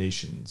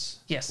combinations.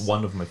 Yes.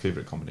 One of my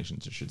favourite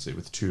combinations, I should say,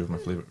 with two of my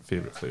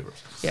favourite flavours.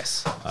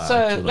 Yes.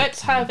 So let's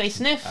have a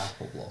sniff.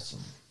 Apple blossom.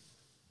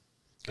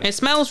 It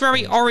smells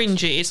very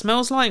orangey. It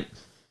smells like...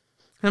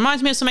 It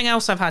reminds me of something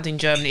else I've had in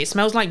Germany. It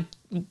smells like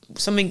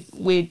something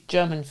weird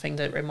German thing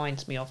that it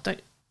reminds me of.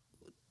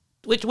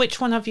 Which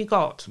one have you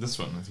got? This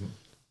one, I think.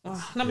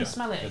 Let me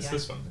smell it It's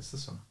again.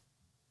 this one.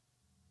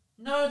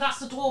 No, that's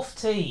the dwarf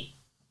tea.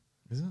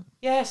 Is it?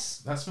 Yes.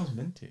 That smells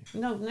minty.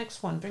 No,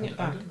 next one. Bring it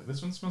back.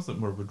 This one smells like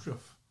more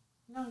woodruff.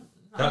 No.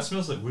 That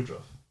smells like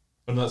woodruff.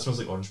 Oh no, that smells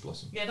like orange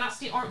blossom. Yeah, that's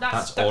the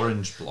That's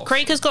orange blossom.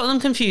 Craig has got them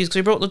confused because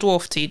he brought the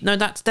dwarf tea. No,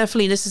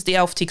 this is the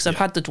elf tea because I've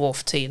had the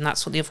dwarf tea and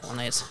that's what the other one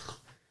is.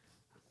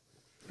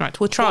 Right,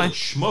 we'll try. Holy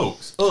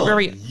smokes. Ugh,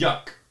 Very-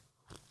 yuck.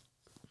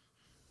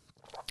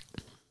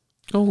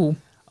 Oh,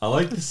 I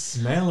like the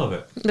smell of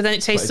it. but then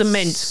it tastes But of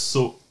it's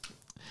mint.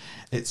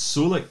 It's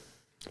so like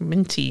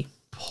Minty.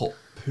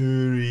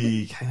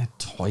 potpourri kind of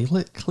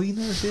toilet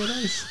cleaner, dare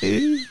I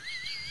say?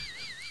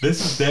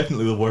 This is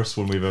definitely the worst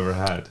one we've ever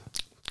had.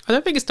 I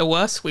don't think it's the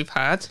worst we've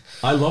had.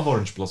 I love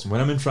orange blossom.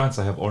 When I'm in France,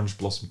 I have orange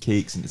blossom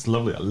cakes, and it's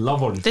lovely. I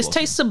love orange This blossom.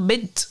 tastes of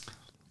mint.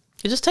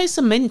 It just tastes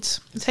of mint.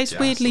 It tastes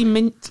weirdly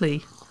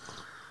mintly.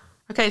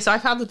 Okay, so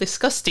I've had a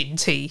disgusting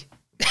tea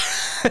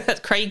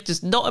that Craig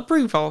does not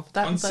approve of.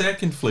 On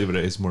second flavour,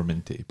 it is more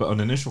minty, but on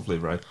initial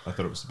flavour, I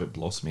thought it was a bit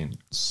blossomy and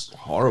it's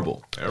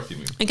horrible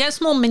perfuming. It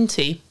gets more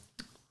minty.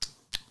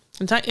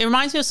 It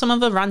reminds me of some of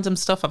the random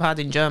stuff I've had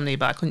in Germany,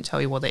 but I couldn't tell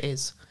you what it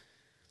is.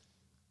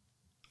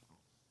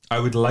 I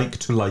would like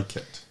to like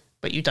it.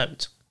 But you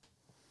don't.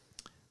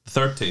 The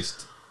third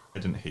taste, I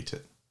didn't hate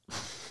it.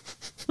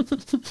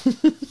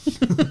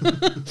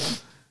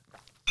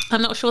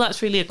 I'm not sure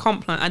that's really a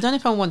compliment. I don't know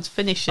if I want to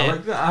finish it. I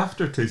like the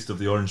aftertaste of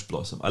the orange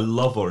blossom. I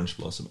love orange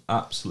blossom,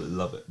 absolutely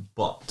love it.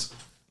 But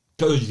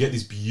you get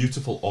these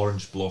beautiful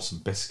orange blossom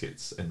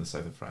biscuits in the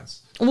south of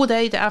France, Oh,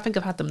 I think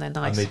I've had them. They're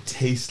nice. and they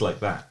taste like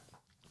that,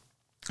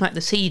 Like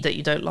the tea that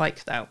you don't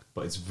like, though.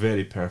 but it's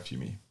very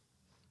perfumey.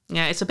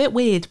 Yeah, it's a bit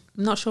weird.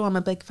 I'm not sure I'm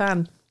a big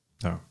fan.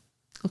 No,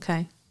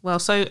 Okay. Well,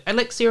 so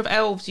Elixir of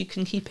Elves, you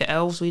can keep it,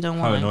 elves. We don't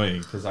how want it.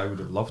 annoying! Because I would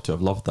have loved to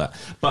have loved that,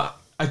 but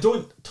I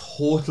don't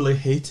totally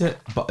hate it.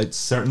 But it's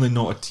certainly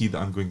not a tea that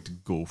I'm going to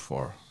go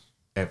for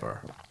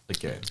ever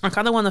again. I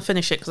kind of want to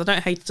finish it because I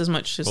don't hate it as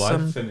much as Well,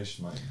 some... I've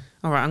finished mine.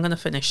 All right, I'm going to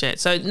finish it.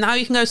 So now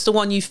you can go to the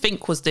one you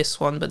think was this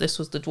one, but this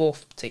was the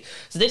dwarf tea.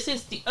 So this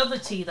is the other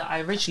tea that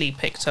I originally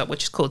picked up,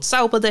 which is called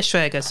Zauber der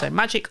Schwäger, so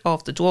Magic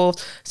of the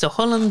Dwarves. So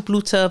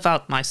Hollenbluter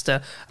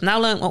Waldmeister. I've now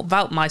learned what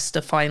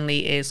Waldmeister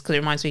finally is, because it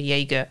reminds me of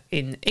Jaeger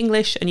in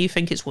English, and you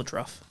think it's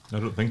Woodruff. I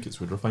don't think it's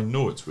woodruff. I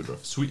know it's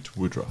woodruff. Sweet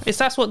woodruff.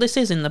 That's what this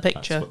is in the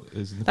picture. That's what it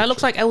is in the That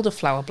looks picture. like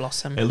elderflower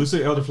blossom. It looks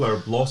like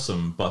elderflower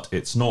blossom, but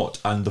it's not.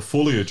 And the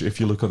foliage,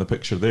 if you look on the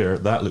picture there,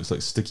 that looks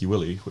like Sticky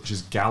Willy, which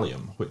is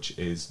Gallium, which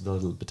is the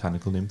little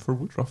botanical name for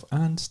woodruff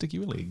and Sticky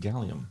Willy,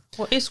 Gallium.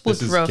 What is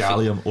This is Woodruff?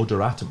 Gallium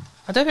odoratum.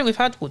 I don't think we've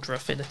had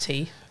Woodruff in a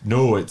tea.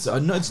 No, it's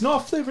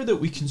not a flavour that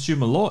we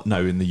consume a lot now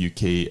in the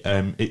UK.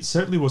 It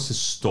certainly was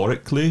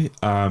historically.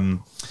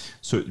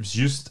 So it was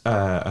used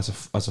as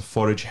a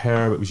forage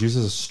herb. It was used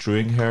as a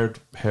strewing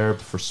herb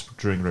for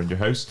strewing around your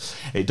house.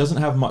 It doesn't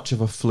have much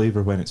of a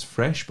flavour when it's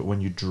fresh, but when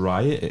you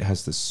dry it, it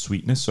has this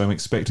sweetness. So I'm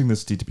expecting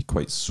this tea to be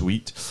quite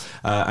sweet.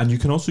 And you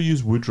can also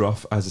use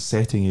woodruff as a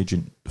setting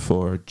agent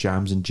for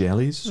jams and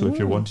jellies. So if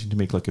you're wanting to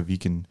make like a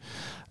vegan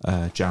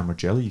jam or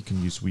jelly, you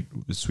can use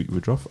sweet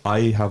woodruff.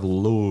 I have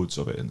loads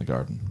of it in the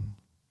garden,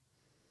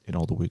 in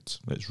all the woods.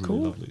 It's really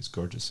Cool. lovely. It's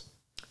gorgeous.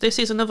 This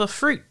is another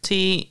fruit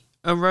tea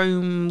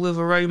with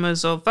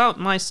aromas of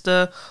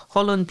Waldmeister,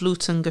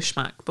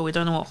 Hollenblütengeschmack, but we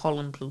don't know what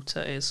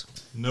Hollenblüte is.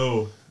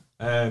 No,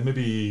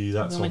 Maybe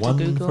that's a Want me to one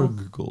Google? for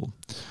Google.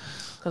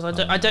 Because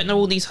I don't know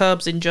all these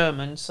herbs in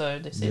German, so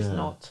this is Yeah.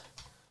 not.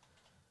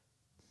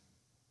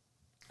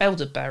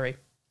 Elderberry.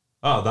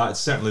 Oh, that's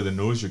certainly the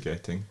nose you're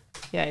getting.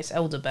 Yeah, it's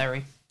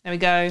elderberry. There we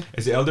go.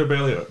 Is it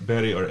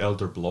elderberry or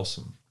elder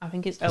blossom? I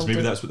think it's 'Cause elder.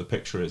 maybe that's what the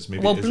picture is.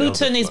 Maybe well, it is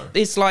Bluten elderflower.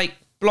 is like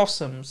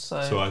blossoms,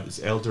 so, So it's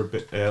elder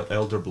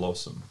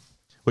blossom,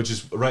 which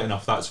is right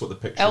enough. That's what the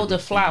picture. would be.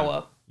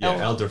 elderflower. Yeah,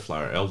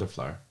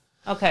 elderflower.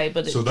 Okay,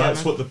 but it's So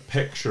that's German. what the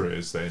picture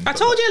is then. I but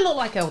told you it looked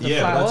like elderflower.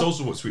 Yeah, that's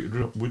also what sweet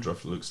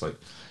woodruff looks like.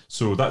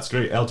 So that's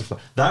great, elderflower.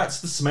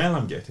 That's the smell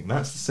I'm getting.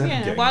 That's the scent I'm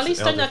Yeah, getting. well, at It's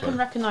least then I elderflower. can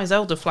recognise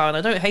elderflower, and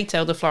I don't hate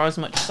elderflower as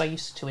much as I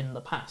used to in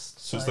the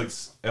past. So it's like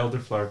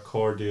elderflower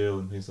cordial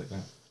and things like that.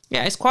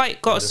 yeah, it's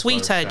quite got a Elderflower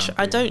sweet edge.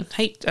 I champagne. don't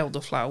hate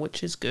elderflower,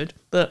 which is good.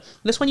 But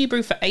this one you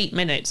brew for 8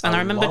 minutes, and I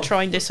remember love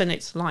trying the this, and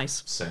it's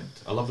nice.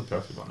 Scent. I love the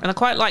perfume on it. And I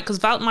quite like, because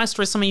Waldmeister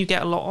is something you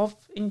get a lot of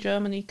in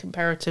Germany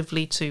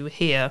comparatively to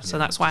here. So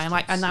that's why I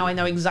like, and now I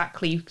know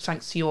exactly,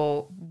 thanks to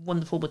your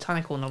wonderful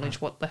botanical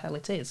knowledge, what the hell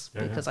it is,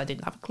 Yeah, because I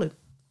didn't have a clue.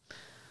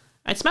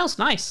 It smells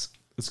nice.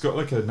 It's got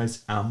like a nice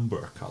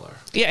amber colour.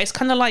 Yeah, it's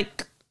kind of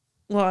like,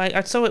 well,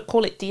 I'd so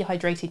call it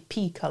dehydrated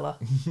pea colour.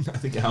 I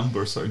think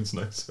amber sounds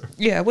nicer.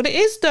 Yeah, well, it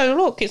is though.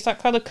 Look, it's that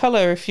kind of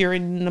colour if you're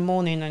in the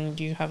morning and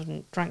you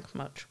haven't drank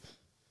much.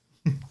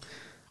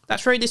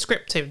 That's very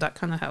descriptive. That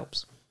kind of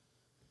helps.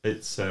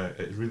 It's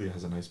it really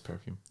has a nice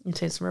perfume.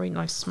 It is a very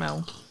nice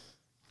smell.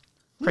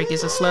 Craig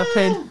is a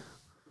slurping.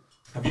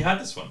 Have you had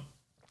this one?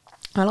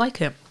 I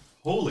like it.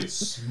 Holy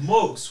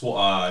smokes! What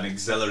an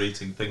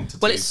exhilarating thing to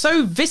Well, it's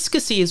so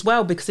viscousy as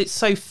well because it's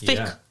so thick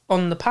Yeah.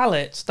 on the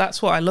palate.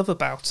 That's what I love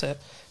about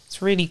it.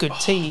 It's really good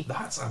tea.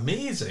 That's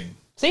amazing.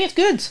 See, it's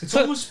good. It's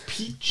But- almost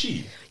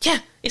peachy. yeah,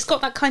 it's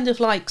got that kind of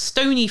like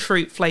stony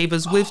fruit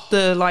flavours with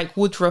the like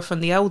woodruff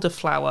and the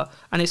elderflower,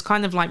 and it's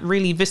kind of like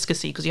really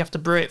viscousy because you have to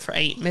brew it for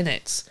 8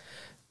 minutes.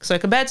 So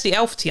compared to the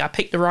elf tea, I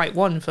picked the right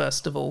one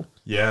first of all.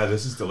 Yeah,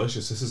 this is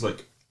delicious. This is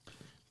like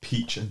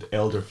peach and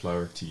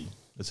elderflower tea.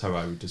 That's how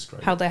I would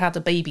describe How it. they had a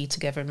baby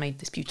together and made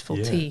this beautiful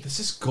Yeah, tea. this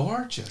is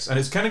gorgeous, and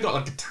it's kind of got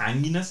like a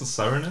tanginess and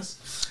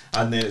sourness,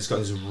 and then it's got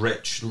this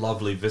rich,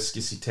 lovely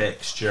viscousy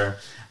texture.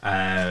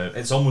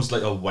 It's almost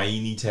like a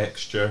winey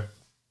texture.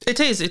 It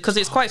is because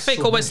it's quite thick,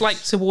 so almost nice.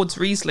 like towards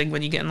Riesling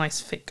when you get a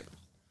nice thick.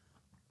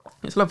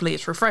 It's lovely.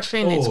 It's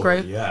refreshing. It's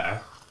great. Yeah.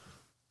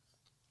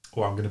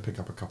 Oh, I'm going to pick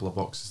up a couple of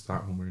boxes of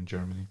that when we're in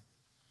Germany.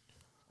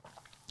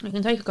 You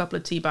can take a couple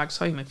of tea bags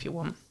home if you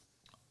want.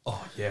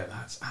 Oh yeah,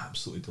 that's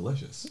absolutely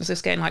delicious. Is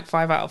this getting like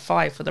 5 out of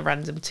 5 for the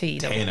random tea?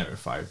 10 out of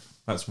 5.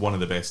 That's one of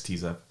the best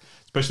teas I've,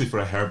 especially for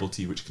a herbal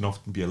tea, which can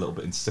often be a little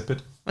bit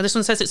insipid. Well, this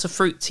one says it's a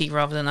fruit tea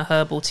rather than a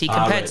herbal tea.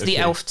 Compared right, to the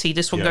okay. elf tea,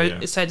 this one Yeah.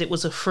 it said it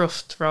was a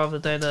Frucht rather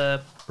than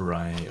a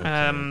Right. Okay,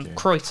 okay.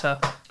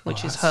 Kräuter,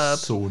 which is herb.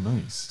 So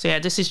nice. So yeah,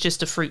 this is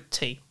just a fruit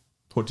tea.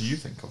 What do you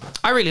think of it?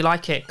 I really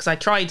like it because I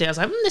tried it. I was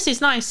like, this is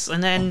nice.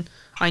 And then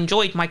I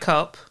enjoyed my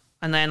cup.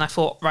 And then I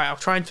thought, right, I'll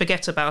try and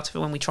forget about it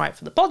when we try it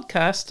for the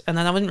podcast. And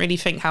then I didn't really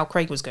think how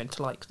Craig was going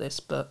to like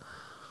this. But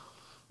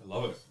I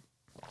love it.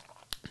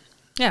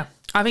 yeah,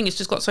 I think it's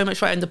just got so much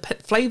flavor. And the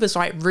flavours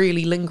like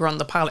really linger on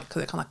the palate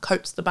because it kind of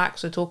coats the back.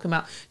 So talking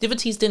about, the other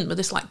teas didn't, but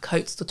this like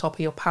coats the top of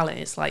your palate.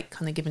 It's like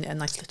kind of giving it a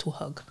nice little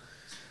hug.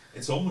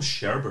 It's almost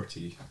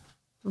sherbety.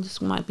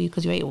 This might be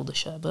because you ate all the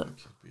sherbet.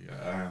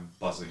 I am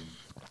buzzing.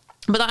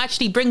 But that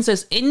actually brings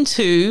us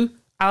into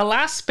our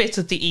last bit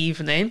of the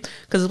evening,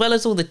 because as well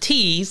as all the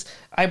teas,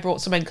 I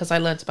brought some in because I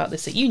learnt about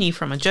this at uni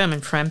from a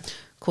German friend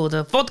called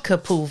a vodka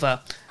pulver,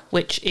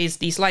 which is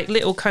these like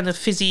little kind of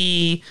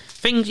fizzy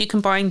things you can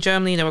buy in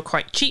Germany. They were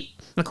quite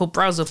cheap. They're called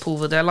Browser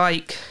pulver. They're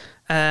like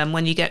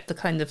when you get the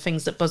kind of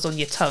things that buzz on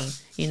your tongue.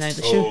 You know,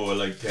 the Oh,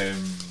 like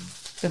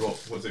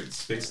what was it?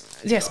 Space.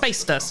 yeah,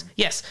 space dust.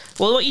 Yes.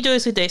 Well, what you do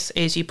is with this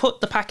is you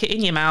put the packet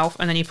in your mouth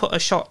and then you put a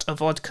shot of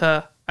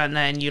vodka and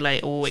then you let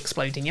it all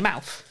explode in your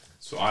mouth.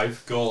 So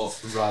I've got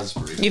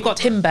raspberry. You've got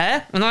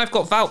Himbeer, and I've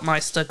got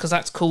Waldmeister because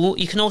that's cool.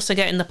 You can also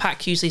get in the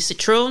pack usually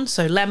citron,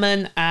 so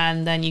lemon,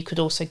 and then you could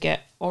also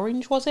get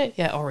orange, was it?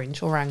 Yeah,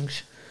 orange.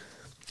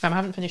 I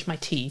haven't finished my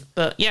tea.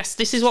 But yes,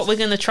 this is what we're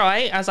going to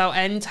try as our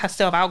end. Has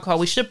still have alcohol.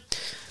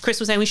 Chris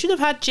was saying we should have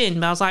had gin,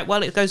 but I was like,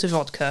 well, it goes with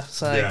vodka.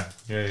 So Yeah.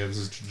 This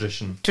is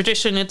tradition.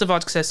 tradition with the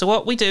vodka. So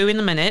what we do in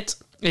a minute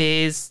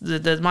is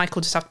the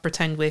Michael just have to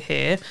pretend we're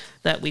here,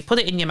 that we put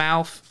it in your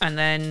mouth, and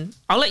then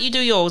I'll let you do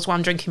yours while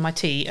I'm drinking my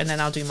tea, and then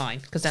I'll do mine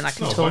because then I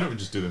can No, why talk. don't we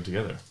just do them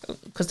together?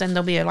 Because then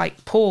there'll be a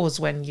like pause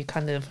when you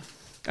kind of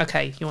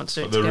okay, you want to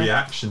do it But the together.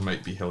 reaction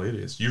might be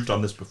hilarious. You've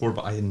done this before,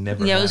 but I had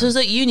never. Yeah, had. this was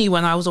at uni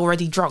when I was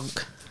already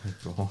drunk.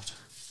 Oh, God.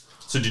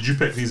 So did you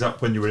pick these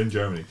up when you were in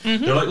Germany?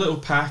 They're like little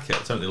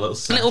packets, aren't they? Little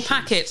sachets. Little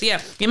packets,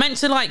 yeah. You're meant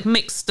to like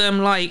mix them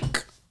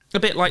like a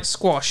bit like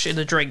squash in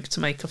a drink to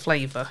make a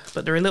flavour,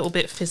 but they're a little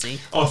bit fizzy.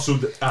 Oh, so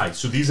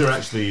so these are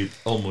actually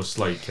almost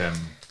like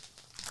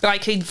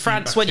Like in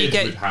France a when you kid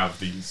get would have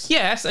these.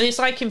 yes, and it's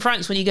like in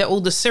France when you get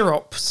all the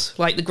syrups,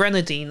 like the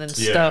grenadine and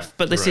Yeah, stuff,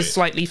 but this right. is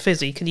slightly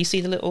fizzy. Can you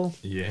see the little?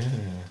 Yeah.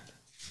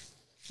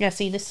 Yeah,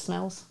 see, this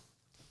smells.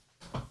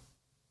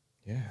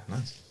 Yeah,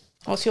 nice.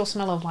 What's your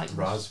smell of like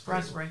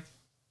Raspberry.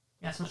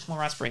 Yeah, it's much more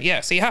raspberry.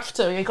 Yeah, so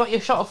you got your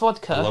shot of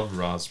vodka. I love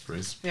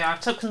raspberries. Yeah, I've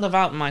taken the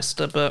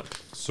Waldmeister, but...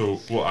 So,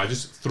 what, I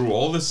just throw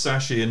all this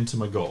sachet into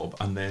my gob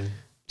and then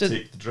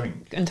take the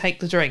drink? And take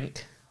the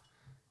drink.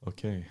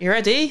 Okay. You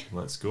ready?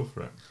 Let's go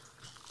for it.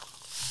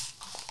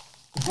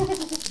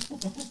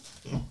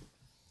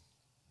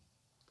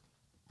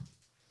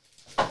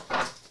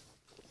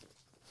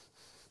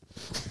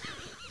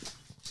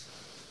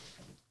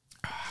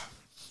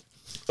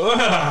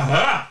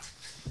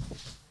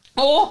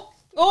 Oh!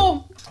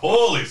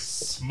 Holy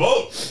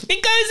smoke!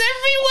 It goes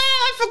everywhere!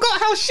 I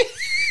forgot how shit...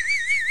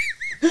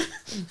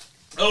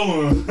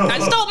 Oh! I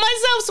stopped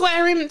myself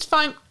swearing, it's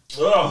fine.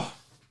 Oh.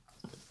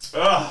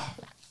 Ah.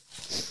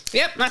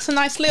 Yep, that's a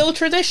nice little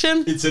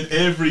tradition. It's in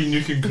every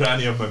nook and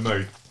cranny of my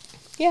mouth.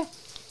 Yeah,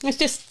 it's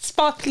just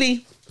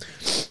sparkly.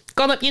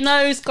 Gone up your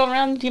nose, gone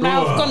around your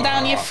mouth, gone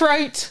down your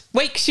throat,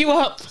 wakes you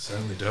up. It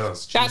certainly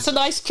does. That's a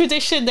nice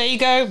tradition. There you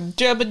go,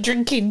 German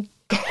drinking.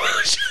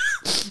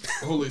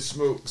 Holy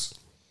smokes.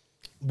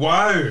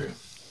 Wow.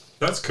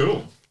 That's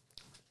cool.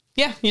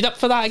 Yeah, you up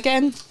for that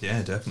again?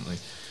 Yeah, definitely.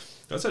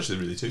 That's actually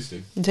really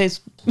tasty. It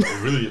is.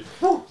 Really.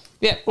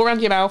 Yeah, all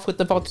around your mouth with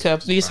the vodka.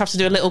 You just have to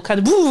do a little kind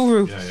of...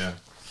 Yeah.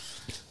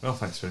 Well,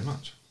 thanks very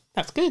much.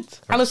 That's good.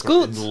 Thanks Alles for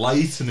gut.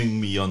 enlightening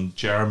me on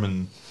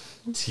German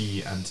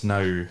tea and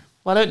now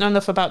Well, I don't know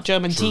enough about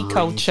German tea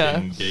culture.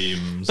 drinking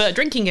games. But a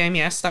drinking game,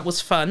 yes, that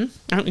was fun.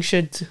 I think we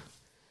should...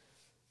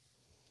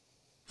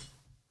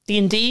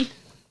 D&D?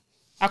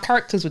 Our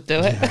characters would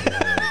do it.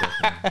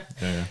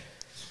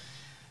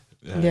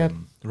 Yeah.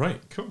 Right,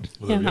 cool.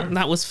 Well, there we are.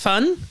 that was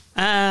fun.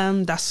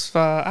 Das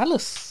war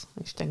alles,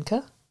 ich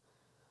denke.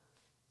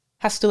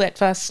 Hast du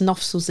etwas noch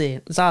zu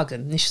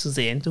sagen? Nicht zu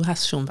sehen. Du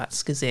hast schon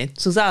was gesehen.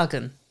 Zu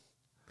sagen.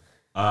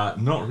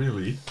 Not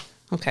really.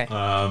 Okay.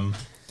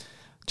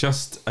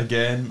 Just,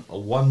 again,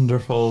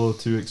 wonderful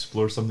to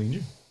explore something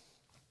new.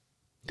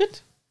 Good.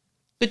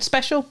 Good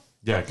special.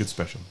 Yeah, good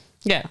special.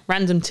 Yeah,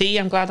 random tea.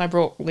 I'm glad I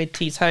brought weird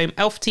teas home.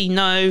 Elf tea,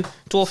 no.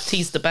 Dwarf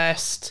tea's the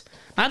best.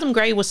 Madam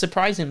Grey was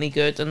surprisingly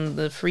good, and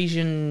the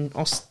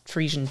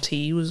Ostfriesian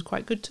tea was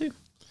quite good too.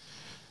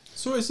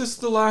 So is this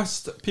the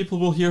last people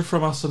will hear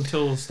from us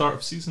until the start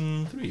of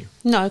season 3?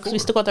 No, because we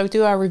still got to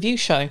do our review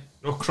show.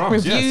 Oh,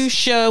 crumbs, Review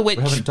show, which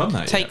We haven't done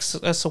that takes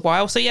us a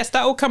while. So yes,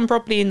 that will come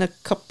probably in a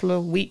couple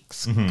of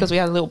weeks because we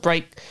had a little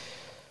break.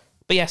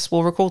 But yes,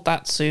 we'll record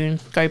that soon.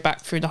 Go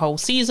back through the whole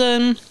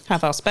season,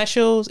 have our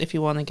specials. If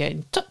you want to get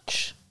in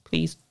touch,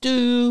 please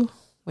do.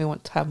 We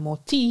want to have more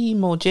tea,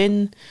 more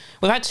gin.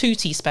 We've had 2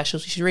 tea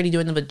specials. We should really do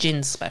another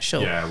gin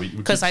special. Yeah, we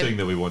keep saying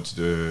that we want to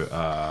do...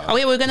 oh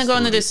yeah, we're going to go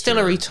on a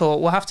distillery tour.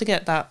 We'll have to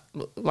get that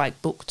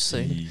booked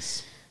soon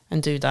Please.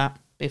 and do that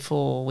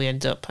before we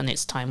end up and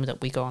it's time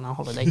that we go on our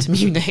holiday to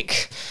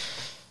Munich,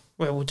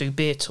 where we'll do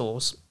beer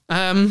tours.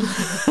 But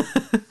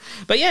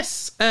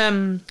yes,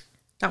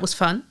 that was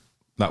fun.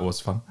 That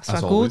was fun, Es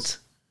as war always.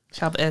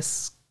 gut.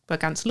 Es war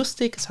ganz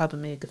lustig. Es habe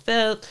mir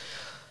gefällt.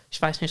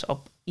 Ich weiß nicht,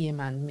 ob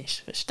jemand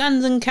mich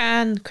verstanden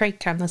kann. Craig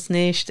kann das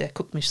nicht. Er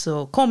guckt mich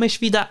so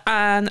komisch wieder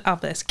an,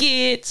 aber es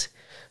geht.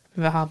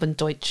 Wir haben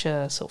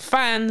deutsche so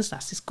Fans,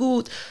 das ist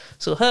gut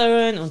zu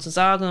hören und zu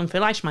sagen. Und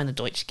vielleicht meine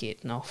Deutsch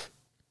geht noch.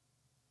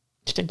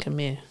 Ich denke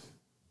mir,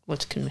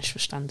 Leute können mich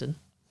verstanden.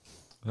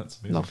 That's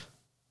amazing. Noch.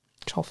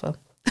 Ich hoffe.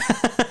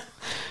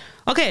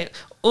 Okay,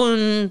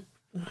 und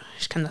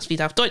ich kann das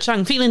wieder auf Deutsch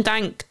sagen. Vielen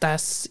Dank,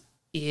 dass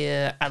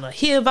ihr alle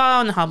hier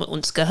wart und haben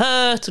uns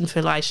gehört und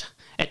vielleicht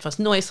etwas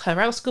Neues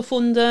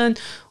herausgefunden.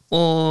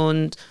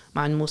 Und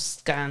man muss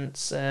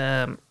ganz,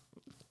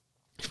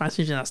 ich weiß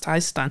nicht, wie das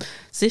heißt dann,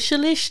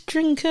 sicherlich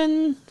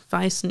trinken,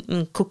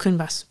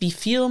 gucken, wie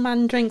viel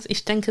man trinkt.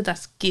 Ich denke,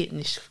 das geht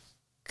nicht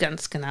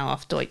ganz genau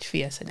auf Deutsch,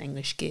 wie es in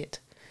Englisch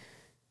geht.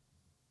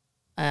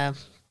 Man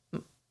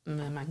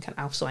kann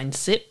auch so ein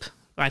Sip,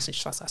 weiß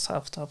nicht, was das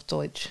heißt auf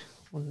Deutsch.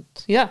 Und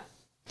ja,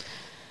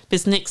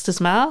 bis nächstes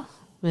Mal.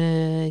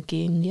 Wir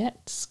gehen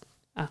jetzt.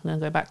 I'm going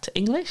to go back to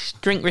English.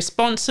 Drink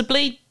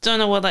responsibly. Don't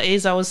know what that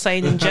is. I was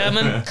saying in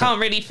German. Can't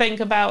really think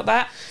about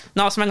that.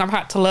 Not something I've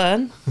had to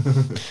learn.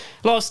 A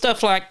lot of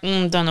stuff like,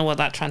 don't know what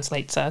that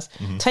translates as.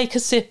 Take a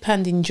sip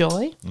and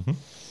enjoy.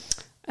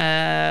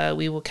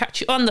 We will catch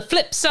you on the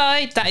flip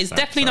side. That is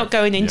definitely not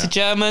going into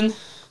German.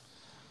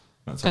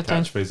 That's a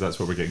catchphrase. That's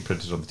what we're getting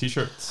printed on the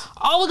t-shirts.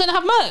 Oh, we're going to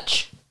have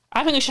merch.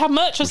 I think we should have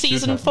merch for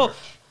season 4. Merch.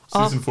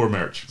 Season 4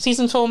 merch.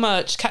 Season 4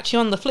 merch. Catch you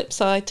on the flip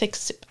side. Take a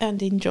sip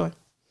and enjoy.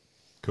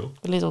 Cool.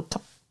 A little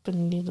cup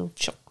and a little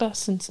shot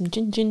glass and some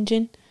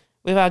gin.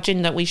 With our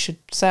gin that we should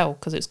sell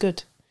because it's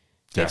good.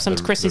 Give some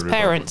to Chris's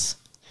parents.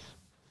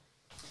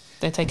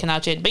 They're taking our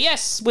gin. But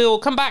yes, we'll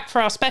come back for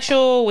our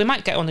special. We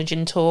might get on a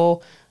gin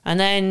tour. And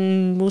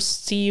then we'll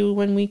see you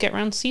when we get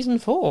around to season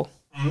 4.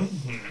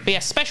 But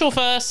yes, special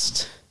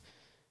first.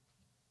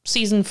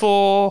 Season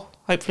 4,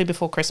 hopefully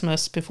before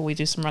Christmas, before we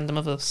do some random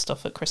other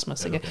stuff at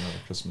Christmas again. Another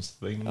Christmas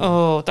thing.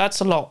 Oh,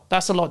 that's a lot.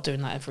 That's a lot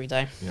doing that every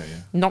day. Yeah.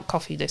 Not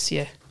coffee this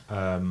year.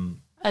 Yeah,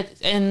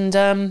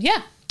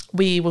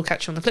 We will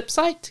catch you on the flip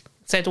side.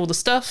 Said all the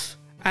stuff.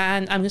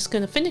 And I'm just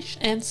going to finish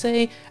and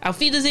say Auf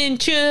Wiedersehen,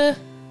 tschö.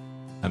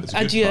 And it's a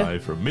Adieu. goodbye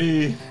from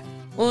me.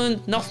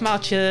 Und nochmal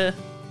tschö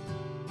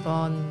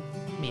von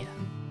mir.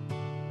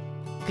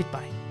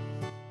 Goodbye.